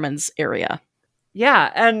the chairman's area.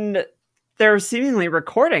 Yeah, and they're seemingly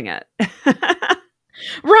recording it.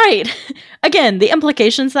 Right. Again, the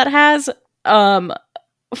implications that has,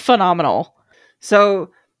 phenomenal. So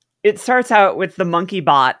it starts out with the monkey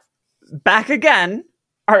bot back again,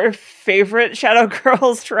 our favorite Shadow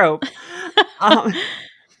Girls trope.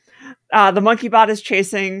 The monkey bot is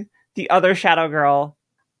chasing the other Shadow Girl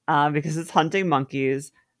because it's hunting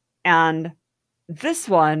monkeys. And this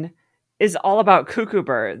one is all about cuckoo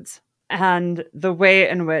birds and the way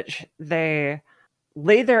in which they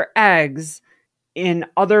lay their eggs in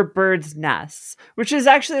other birds' nests, which is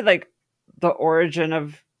actually like the origin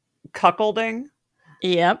of cuckolding.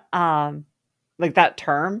 Yep. Like that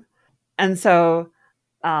term. And so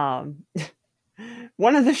one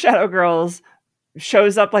of the Shadow Girls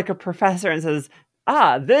shows up like a professor and says,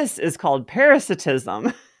 this is called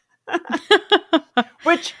parasitism.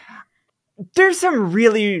 Which there's some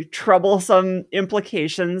really troublesome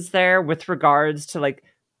implications there with regards to like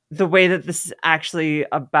the way that this is actually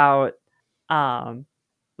about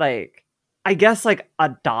like, I guess like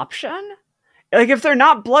adoption. Like if they're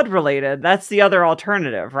not blood related, that's the other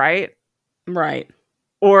alternative, right? Right.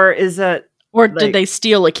 Or is it, or did they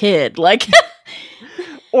steal a kid? Like,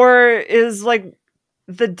 or is like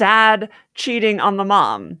the dad cheating on the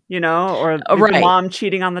mom, you know, or right. The mom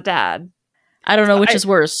cheating on the dad? I don't know which is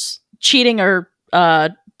worse, cheating or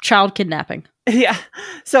child kidnapping. Yeah.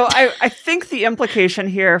 So I think the implication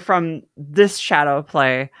here from this shadow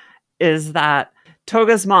play is that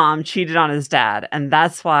Toga's mom cheated on his dad, and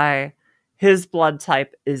that's why his blood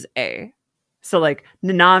type is A. So like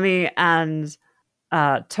Nanami and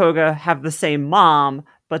Toga have the same mom,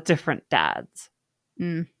 but different dads.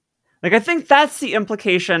 Mm. Like I think that's the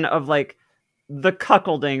implication of like the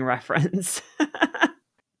cuckolding reference.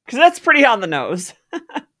 Because that's pretty on the nose.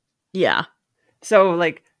 Yeah. So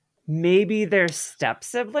like maybe they're step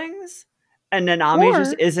siblings and Nanami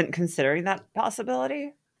just Or- isn't considering that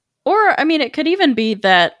possibility. Or, I mean, it could even be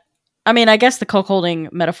that, I mean, I guess the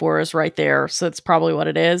cuckolding metaphor is right there, so it's probably what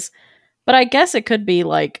it is. But I guess it could be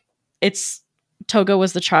like it's Toga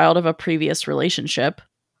was the child of a previous relationship,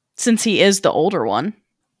 since he is the older one.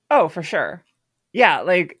 Oh, for sure. Yeah,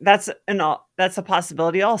 like that's a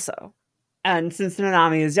possibility also. And since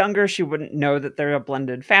Nanami is younger, she wouldn't know that they're a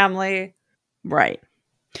blended family. Right.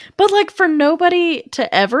 But like for nobody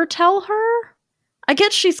to ever tell her, I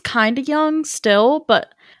guess she's kind of young still,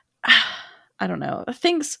 but I don't know.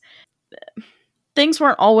 Things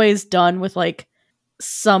weren't always done with like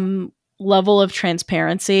some level of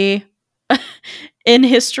transparency in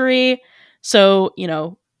history. So, you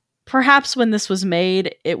know, perhaps when this was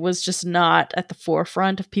made, it was just not at the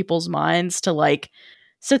forefront of people's minds to like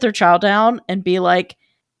sit their child down and be like,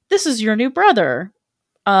 this is your new brother.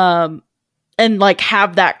 And like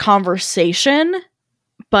have that conversation.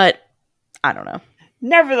 But I don't know.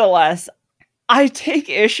 Nevertheless, I take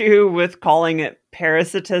issue with calling it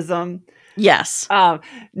parasitism. Yes.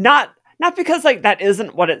 Not because like that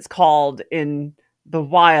isn't what it's called in the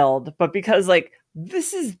wild, but because like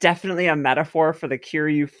this is definitely a metaphor for the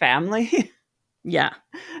Kiryu family. Yeah.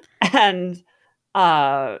 And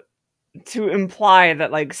to imply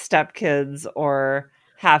that like stepkids or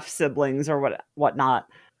half siblings or whatnot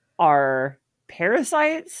are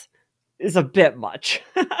parasites is a bit much.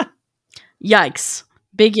 Yikes.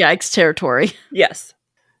 Big yikes territory. Yes.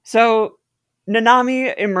 So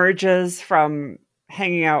Nanami emerges from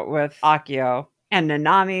hanging out with Akio, and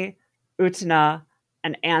Nanami, Utena,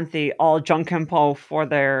 and Anthy all junkenpo for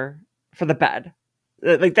the bed.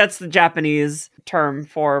 Like that's the Japanese term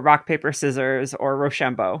for rock, paper, scissors or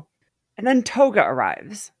Rochambeau. And then Toga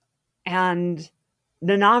arrives, and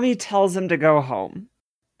Nanami tells him to go home.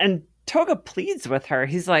 And Toga pleads with her.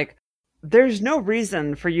 He's like, there's no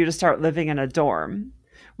reason for you to start living in a dorm.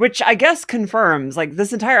 Which I guess confirms, like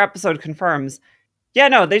this entire episode confirms, yeah,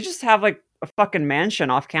 no, they just have like a fucking mansion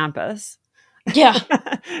off campus. Yeah.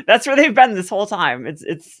 That's where they've been this whole time.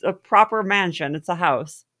 It's a proper mansion. It's a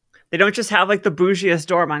house. They don't just have like the bougiest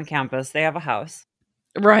dorm on campus. They have a house.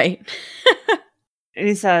 Right. And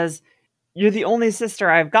he says, you're the only sister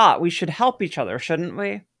I've got. We should help each other, shouldn't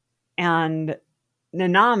we? And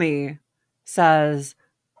Nanami says,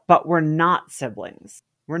 but we're not siblings.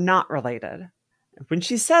 We're not related. When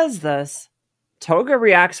she says this, Toga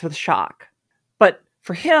reacts with shock. But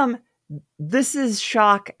for him, this is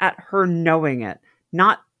shock at her knowing it,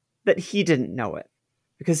 not that he didn't know it.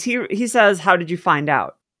 Because he says, how did you find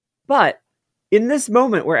out? But in this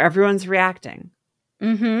moment where everyone's reacting,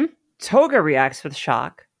 Toga reacts with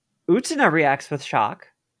shock. Utena reacts with shock.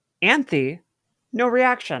 Anthy, no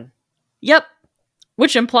reaction. Yep.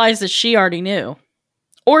 Which implies that she already knew.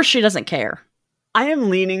 Or she doesn't care. I am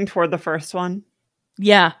leaning toward the first one.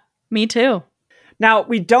 Yeah, me too. Now,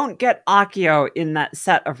 we don't get Akio in that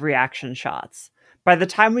set of reaction shots. By the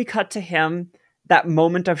time we cut to him, that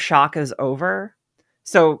moment of shock is over.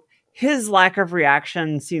 So his lack of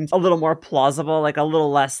reaction seems a little more plausible, like a little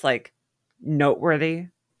less like noteworthy.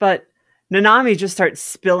 But Nanami just starts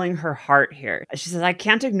spilling her heart here. She says, I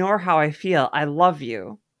can't ignore how I feel. I love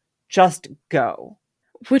you. Just go.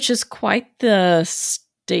 Which is quite the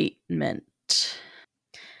statement.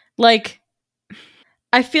 Like,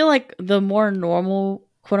 I feel like the more normal,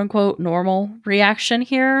 quote unquote, normal reaction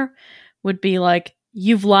here would be like,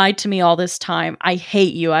 you've lied to me all this time. I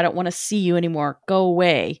hate you. I don't want to see you anymore. Go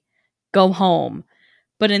away. Go home.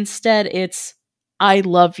 But instead, it's, I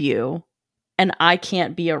love you and I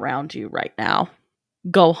can't be around you right now.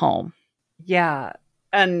 Go home. Yeah.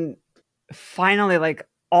 And finally, like,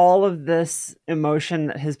 all of this emotion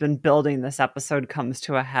that has been building this episode comes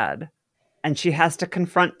to a head. And she has to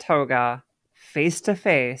confront Toga face to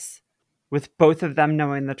face with both of them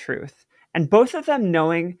knowing the truth. And both of them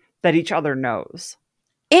knowing that each other knows.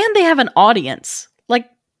 And they have an audience. Like,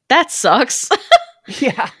 that sucks.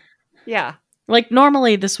 Yeah. Yeah. Like,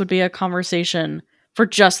 normally this would be a conversation for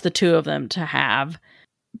just the two of them to have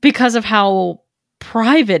because of how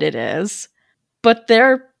private it is. But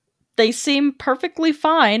they seem perfectly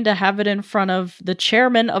fine to have it in front of the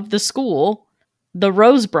chairman of the school, the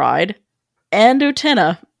Rose Bride, and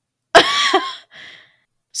Utena.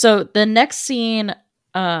 So the next scene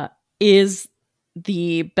is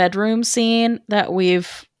the bedroom scene that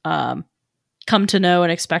we've come to know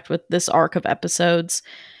and expect with this arc of episodes,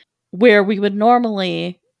 where we would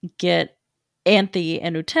normally get Anthy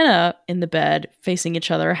and Utena in the bed facing each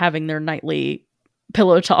other, having their nightly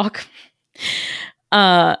pillow talk.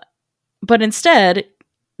 But instead,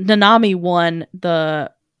 Nanami won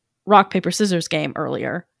the rock, paper, scissors game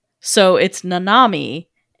earlier. So it's Nanami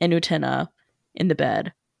and Utena in the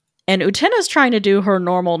bed. And Utena's trying to do her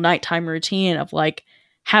normal nighttime routine of like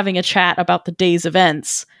having a chat about the day's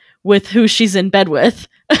events with who she's in bed with.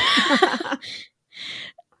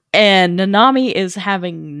 And Nanami is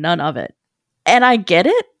having none of it. And I get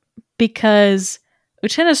it because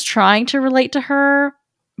Utena's trying to relate to her,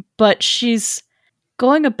 but she's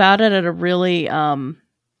going about it in a really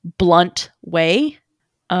blunt way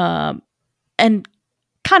and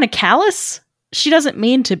kind of callous. She doesn't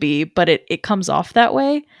mean to be, but it comes off that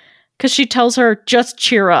way because she tells her, just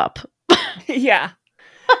cheer up. Yeah.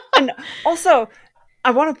 And also,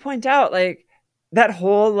 I want to point out, like, that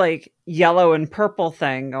whole, like, yellow and purple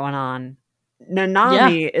thing going on.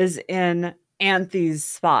 Nanami is in Anthe's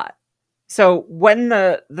spot. So when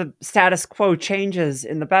the status quo changes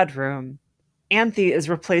in the bedroom, Anthe is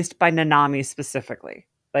replaced by Nanami specifically.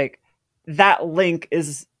 Like, that link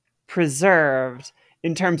is preserved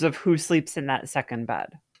in terms of who sleeps in that second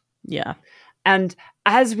bed. Yeah. And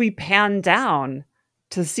as we pan down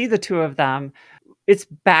to see the two of them, it's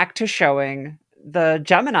back to showing the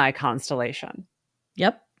Gemini constellation.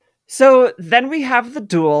 Yep. So then we have the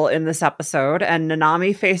duel in this episode, and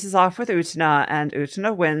Nanami faces off with Utena, and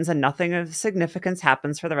Utena wins, and nothing of significance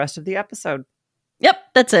happens for the rest of the episode. Yep,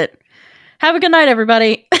 that's it. Have a good night,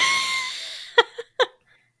 everybody.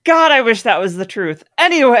 God, I wish that was the truth.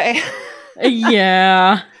 Anyway.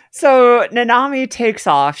 Yeah. So Nanami takes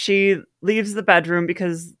off. She leaves the bedroom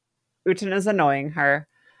because Utena's annoying her.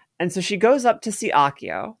 And so she goes up to see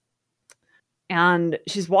Akio. And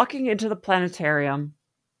she's walking into the planetarium.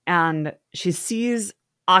 And she sees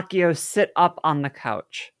Akio sit up on the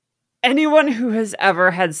couch. Anyone who has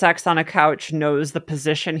ever had sex on a couch knows the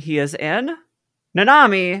position he is in.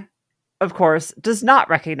 Nanami, of course, does not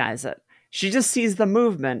recognize it. She just sees the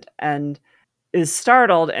movement and is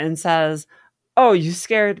startled and says, "Oh, you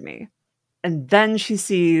scared me." And then she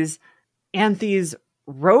sees Anthe's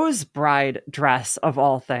rose bride dress, of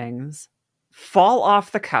all things, fall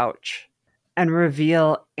off the couch and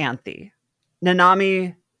reveal Anthe.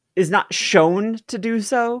 Nanami is not shown to do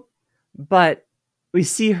so, but we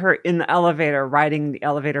see her in the elevator, riding the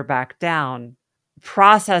elevator back down,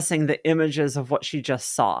 processing the images of what she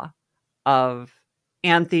just saw of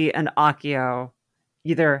Anthe and Akio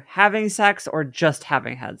either having sex or just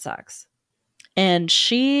having had sex. And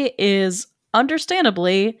she is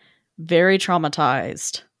understandably very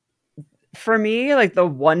traumatized. For me, like, the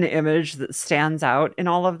one image that stands out in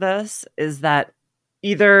all of this is that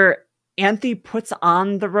either Anthe puts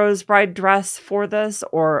on the Rose Bride dress for this,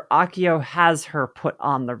 or Akio has her put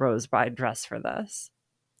on the Rose Bride dress for this.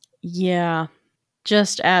 Yeah.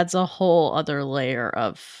 Just adds a whole other layer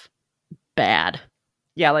of bad.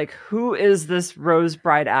 Yeah, like, who is this Rose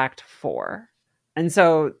Bride act for? And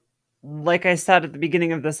so, like I said at the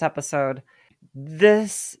beginning of this episode,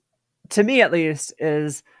 this, to me at least,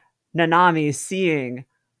 is Nanami seeing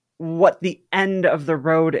what the end of the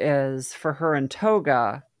road is for her and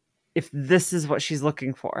Toga, if this is what she's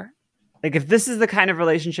looking for. Like, if this is the kind of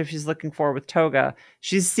relationship she's looking for with Toga,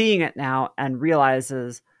 she's seeing it now and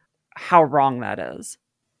realizes how wrong that is.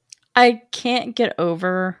 I can't get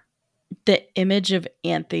over the image of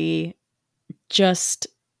Anthe just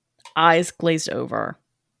eyes glazed over,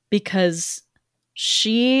 because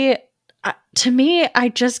she, to me, I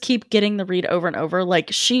just keep getting the read over and over. Like,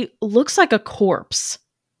 she looks like a corpse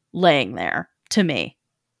laying there to me.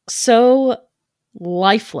 So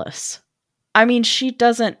lifeless. I mean, she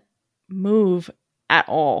doesn't move at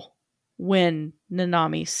all when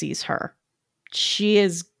Nanami sees her. She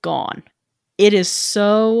is gone. It is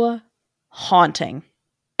so haunting.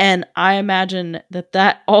 And I imagine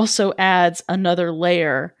that also adds another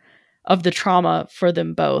layer of the trauma for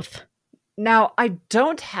them both. Now, I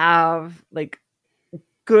don't have, like,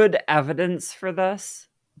 good evidence for this,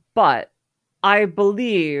 but I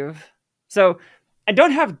believe... So, I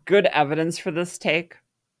don't have good evidence for this take,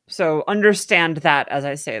 so understand that as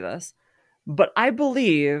I say this. But I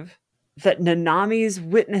believe that Nanami's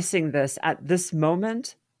witnessing this at this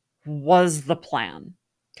moment was the plan.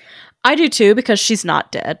 I do too, because she's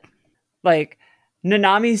not dead. Like,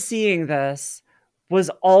 Nanami seeing this was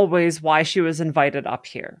always why she was invited up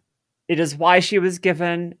here. It is why she was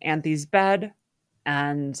given Anthe's bed,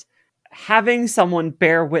 and having someone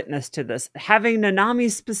bear witness to this, having Nanami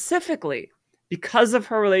specifically, because of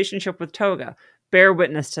her relationship with Toga, bear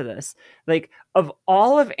witness to this. Like, of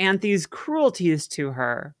all of Anthe's cruelties to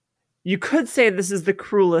her, you could say this is the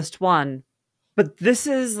cruelest one, but this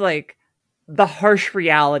is, like, the harsh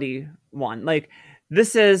reality one. Like,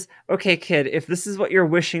 this is, okay, kid, if this is what you're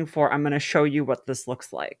wishing for, I'm going to show you what this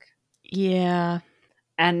looks like. Yeah.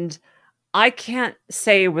 And I can't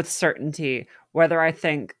say with certainty whether I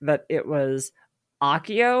think that it was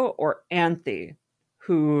Akio or Anthe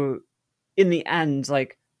who, in the end,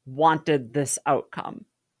 like, wanted this outcome.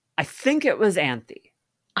 I think it was Anthe.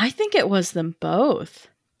 I think it was them both.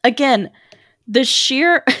 Again, the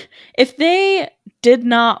sheer... If they did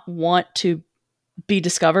not want to be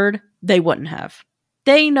discovered, they wouldn't have.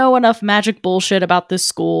 They know enough magic bullshit about this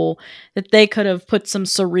school that they could have put some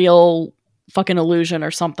surreal fucking illusion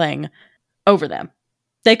or something over them.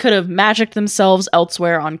 They could have magicked themselves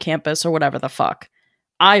elsewhere on campus or whatever the fuck.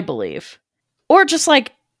 I believe. Or just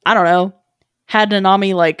like, I don't know, had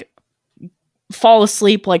Nanami like fall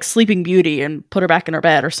asleep like Sleeping Beauty and put her back in her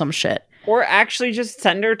bed or some shit. Or actually just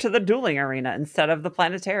send her to the dueling arena instead of the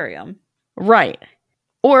planetarium. Right.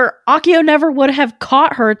 Or Akio never would have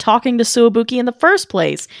caught her talking to Suwabuki in the first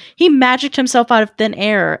place. He magicked himself out of thin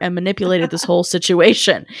air and manipulated this whole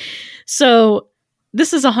situation. So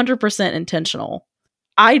this is 100% intentional.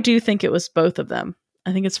 I do think it was both of them.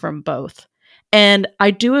 I think it's from both. And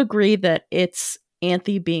I do agree that it's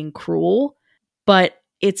Anthe being cruel, but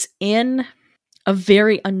it's in a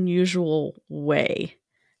very unusual way.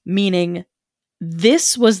 Meaning,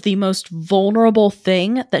 this was the most vulnerable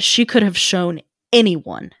thing that she could have shown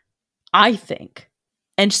anyone, I think.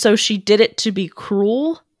 And so she did it to be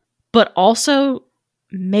cruel, but also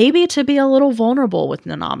maybe to be a little vulnerable with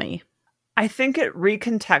Nanami. I think it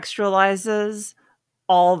recontextualizes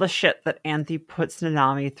all the shit that Anthe puts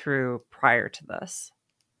Nanami through prior to this.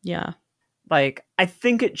 Yeah. Like, I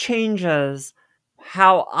think it changes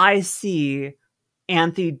how I see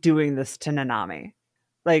Anthe doing this to Nanami.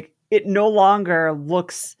 Like, it no longer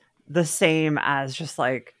looks the same as just,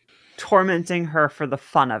 like, tormenting her for the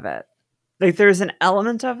fun of it. Like, there's an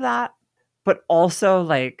element of that, but also,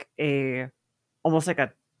 like, almost like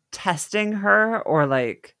a testing her or,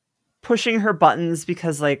 like, pushing her buttons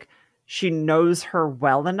because, like, she knows her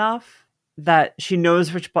well enough that she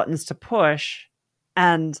knows which buttons to push.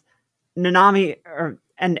 And Nanami,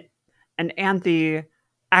 and Anthe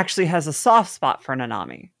actually has a soft spot for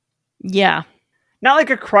Nanami. Yeah. Not like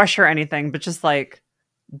a crush or anything, but just like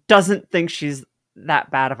doesn't think she's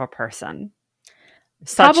that bad of a person.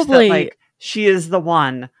 Such probably, that like she is the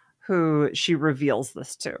one who she reveals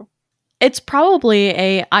this to. It's probably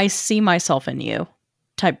a I see myself in you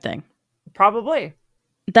type thing. Probably.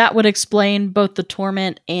 That would explain both the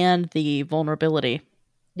torment and the vulnerability.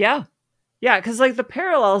 Yeah. Yeah, because like the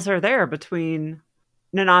parallels are there between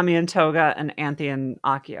Nanami and Toga and Anthe and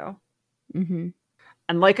Akio. Mm-hmm.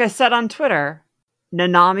 And like I said on Twitter,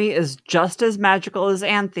 Nanami is just as magical as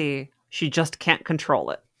Anthe. She just can't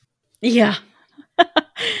control it. Yeah.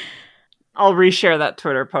 I'll reshare that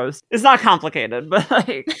Twitter post. It's not complicated, but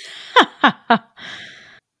like...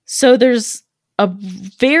 So there's a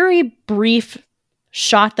very brief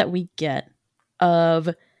shot that we get of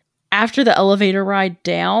after the elevator ride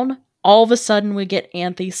down, all of a sudden we get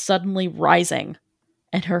Anthe suddenly rising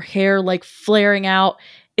and her hair like flaring out.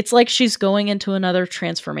 It's like she's going into another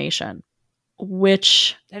transformation,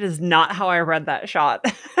 which... That is not how I read that shot.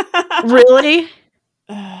 Really?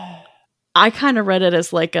 I kind of read it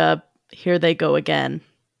as like a here they go again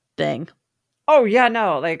thing. Oh, yeah,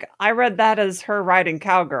 no. Like, I read that as her riding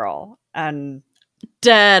Cowgirl. And...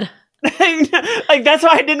 Dead. Like, that's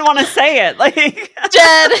why I didn't want to say it. Like...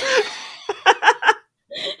 Dead.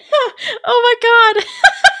 Oh my god.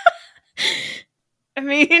 I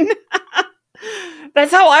mean...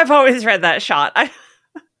 That's how I've always read that shot.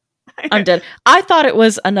 I'm dead. I thought it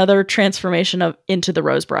was another transformation of into the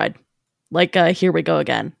Rose Bride. Like here we go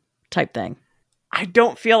again type thing. I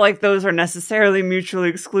don't feel like those are necessarily mutually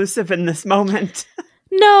exclusive in this moment.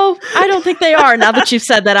 No, I don't think they are now that you've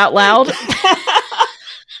said that out loud.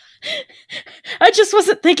 I just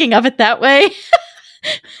wasn't thinking of it that way.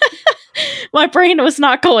 My brain was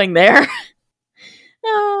not going there.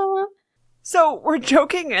 So we're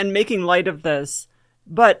joking and making light of this,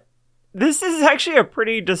 but this is actually a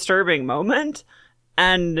pretty disturbing moment.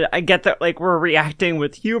 And I get that like we're reacting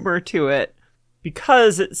with humor to it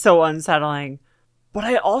because it's so unsettling. But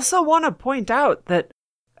I also want to point out that,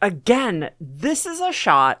 again, this is a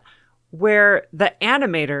shot where the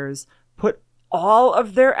animators put all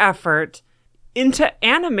of their effort into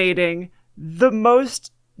animating the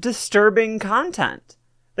most disturbing content.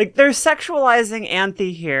 Like, they're sexualizing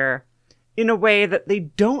Anthe here in a way that they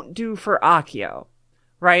don't do for Akio,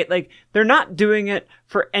 right? Like, they're not doing it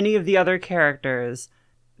for any of the other characters.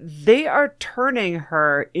 They are turning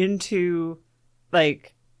her into,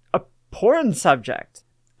 like, a porn subject.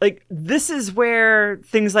 Like, this is where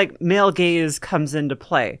things like male gaze comes into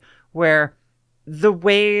play, where the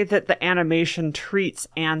way that the animation treats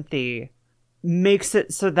Anthe makes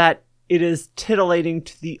it so that it is titillating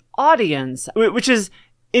to the audience, which is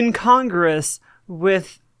incongruous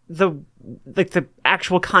with the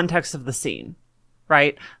actual context of the scene,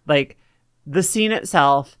 right? Like, the scene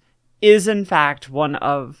itself is in fact one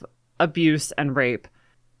of abuse and rape,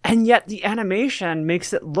 and yet the animation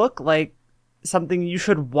makes it look like something you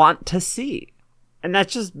should want to see, and that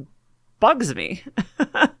just bugs me.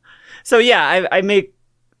 So yeah, I make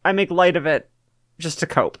light of it just to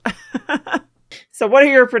cope. So what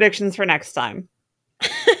are your predictions for next time?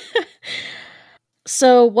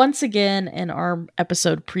 So once again, in our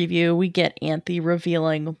episode preview, we get Anthe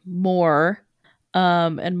revealing more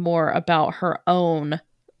and more about her own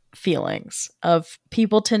feelings of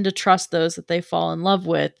people tend to trust those that they fall in love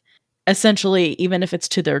with, essentially, even if it's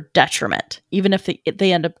to their detriment, even if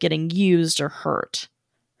they end up getting used or hurt.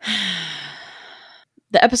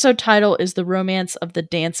 The episode title is The Romance of the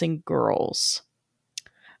Dancing Girls.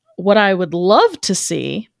 What I would love to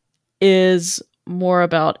see is more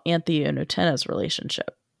about Anthe and Utena's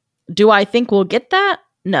relationship. Do I think we'll get that?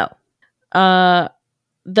 No. The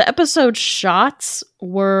episode shots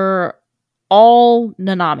were all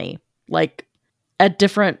Nanami, like at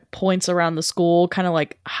different points around the school, kind of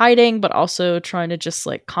like hiding, but also trying to just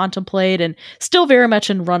like contemplate and still very much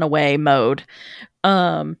in runaway mode.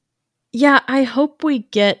 Yeah, I hope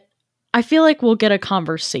I feel like we'll get a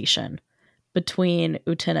conversation between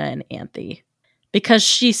Utena and Anthe, because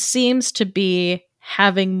she seems to be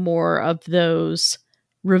having more of those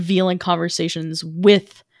revealing conversations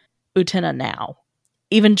with Utena now,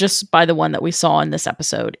 even just by the one that we saw in this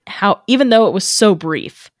episode, even though it was so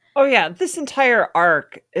brief. Oh yeah, this entire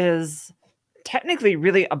arc is technically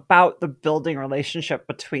really about the building relationship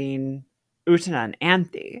between Utena and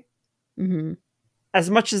Anthe. Mm-hmm. As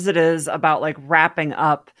much as it is about like wrapping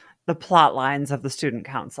up the plot lines of the student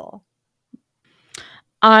council.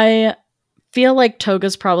 I feel like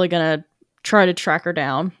Toga's probably gonna try to track her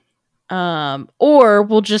down. Or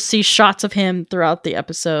we'll just see shots of him throughout the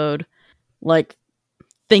episode, like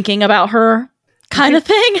thinking about her kind of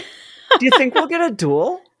thing. Do you think we'll get a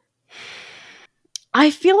duel?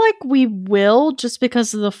 I feel like we will, just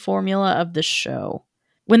because of the formula of the show.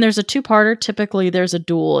 When there's a two-parter, typically there's a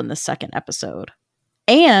duel in the second episode.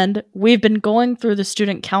 And we've been going through the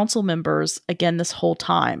student council members again this whole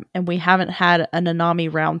time, and we haven't had a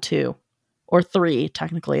Nanami round 2 or 3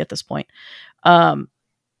 technically at this point.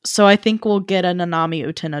 So I think we'll get a Nanami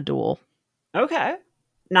Utena duel. Okay,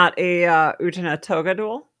 not a Utena Toga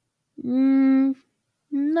duel. No,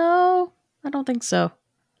 I don't think so.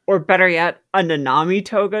 Or better yet, a Nanami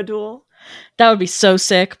Toga duel. That would be so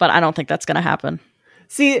sick, but I don't think that's gonna happen.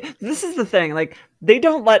 See, this is the thing. Like, they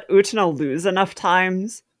don't let Utena lose enough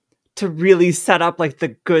times to really set up like the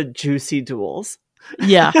good juicy duels.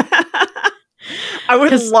 Yeah. I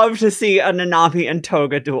would love to see a Nanami and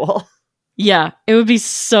Toga duel. Yeah, it would be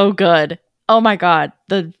so good. Oh my god,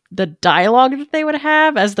 the dialogue that they would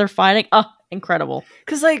have as they're fighting, incredible.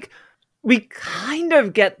 Because like we kind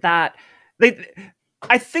of get that.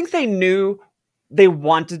 I think they knew they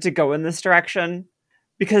wanted to go in this direction,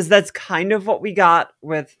 because that's kind of what we got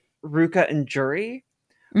with Ruka and Juri,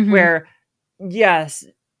 where yes,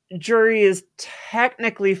 Juri is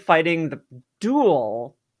technically fighting the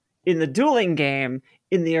duel in the dueling game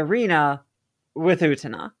in the arena with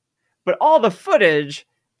Utena. But all the footage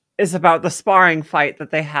is about the sparring fight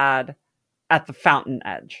that they had at the fountain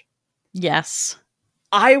edge. Yes.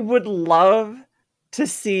 I would love to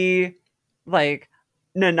see like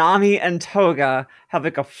Nanami and Toga have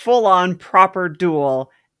like a full-on proper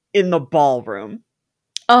duel in the ballroom.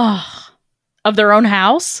 Oh, of their own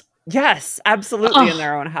house? Yes, absolutely, in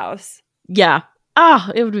their own house. Yeah.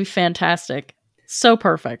 It would be fantastic. So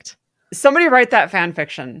perfect. Somebody write that fan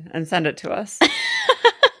fiction and send it to us.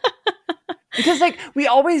 Because like we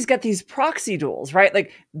always get these proxy duels, right?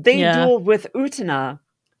 Like they duel with Utena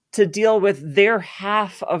to deal with their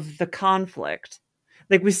half of the conflict.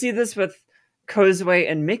 Like we see this with Kozue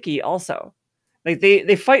and Miki also. Like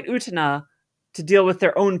they fight Utena to deal with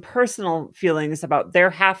their own personal feelings about their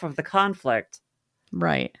half of the conflict.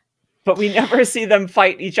 Right. But we never see them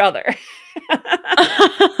fight each other.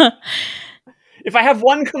 If I have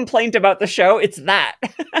one complaint about the show, it's that.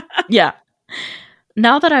 Yeah.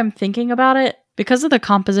 Now that I'm thinking about it, because of the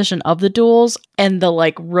composition of the duels and the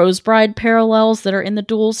like Rose Bride parallels that are in the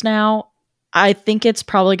duels now, I think it's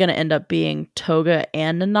probably going to end up being Toga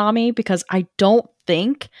and Nanami, because I don't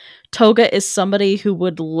think Toga is somebody who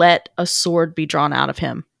would let a sword be drawn out of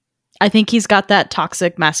him. I think he's got that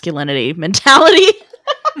toxic masculinity mentality.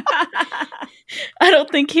 I don't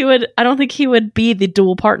think he would be the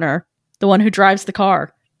dual partner, the one who drives the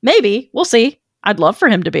car. Maybe. We'll see. I'd love for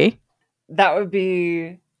him to be. That would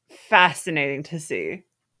be fascinating to see.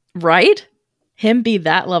 Right? Him be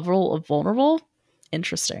that level of vulnerable?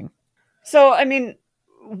 Interesting. So, I mean,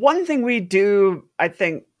 one thing we do, I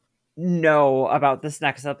think, know about this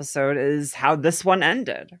next episode is how this one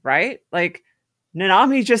ended, right? Like,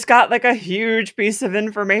 Nanami just got like a huge piece of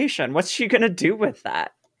information. What's she going to do with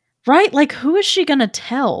that? Right? Like, who is she going to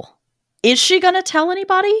tell? Is she going to tell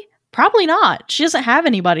anybody? Probably not. She doesn't have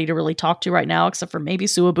anybody to really talk to right now except for maybe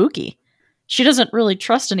Suwabuki. She doesn't really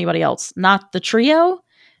trust anybody else. Not the trio,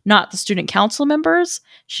 not the student council members.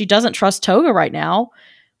 She doesn't trust Toga right now.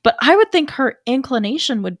 But I would think her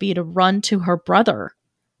inclination would be to run to her brother.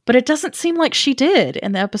 But it doesn't seem like she did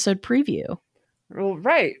in the episode preview. Well,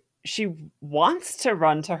 right. She wants to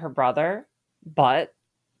run to her brother, but ...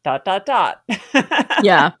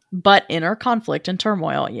 Yeah, but inner conflict and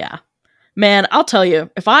turmoil, yeah. Man, I'll tell you,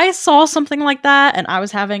 if I saw something like that and I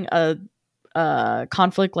was having a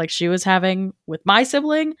conflict like she was having with my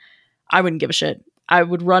sibling, I wouldn't give a shit. I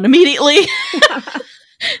would run immediately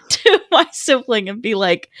to my sibling and be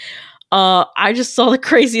like, I just saw the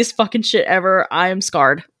craziest fucking shit ever. I am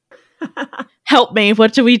scarred. Help me.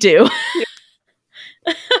 What do we do?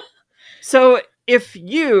 So if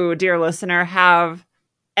you, dear listener, have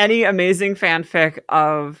any amazing fanfic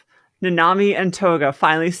of Nanami and Toga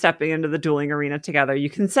finally stepping into the dueling arena together, you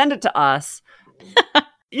can send it to us.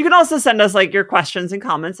 You can also send us like your questions and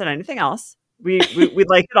comments and anything else. We'd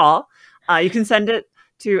like it all. You can send it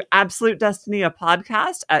to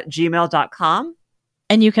absolutedestiniapodcast@gmail.com.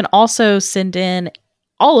 And you can also send in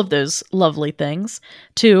all of those lovely things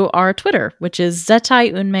to our Twitter, which is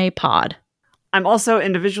Zetai Unmei Pod. I'm also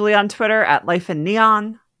individually on Twitter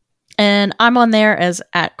 @LifeInNeon. And I'm on there as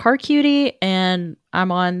 @CarCutie, and I'm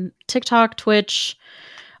on TikTok, Twitch,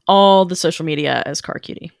 all the social media as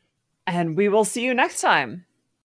CarCutie. And we will see you next time.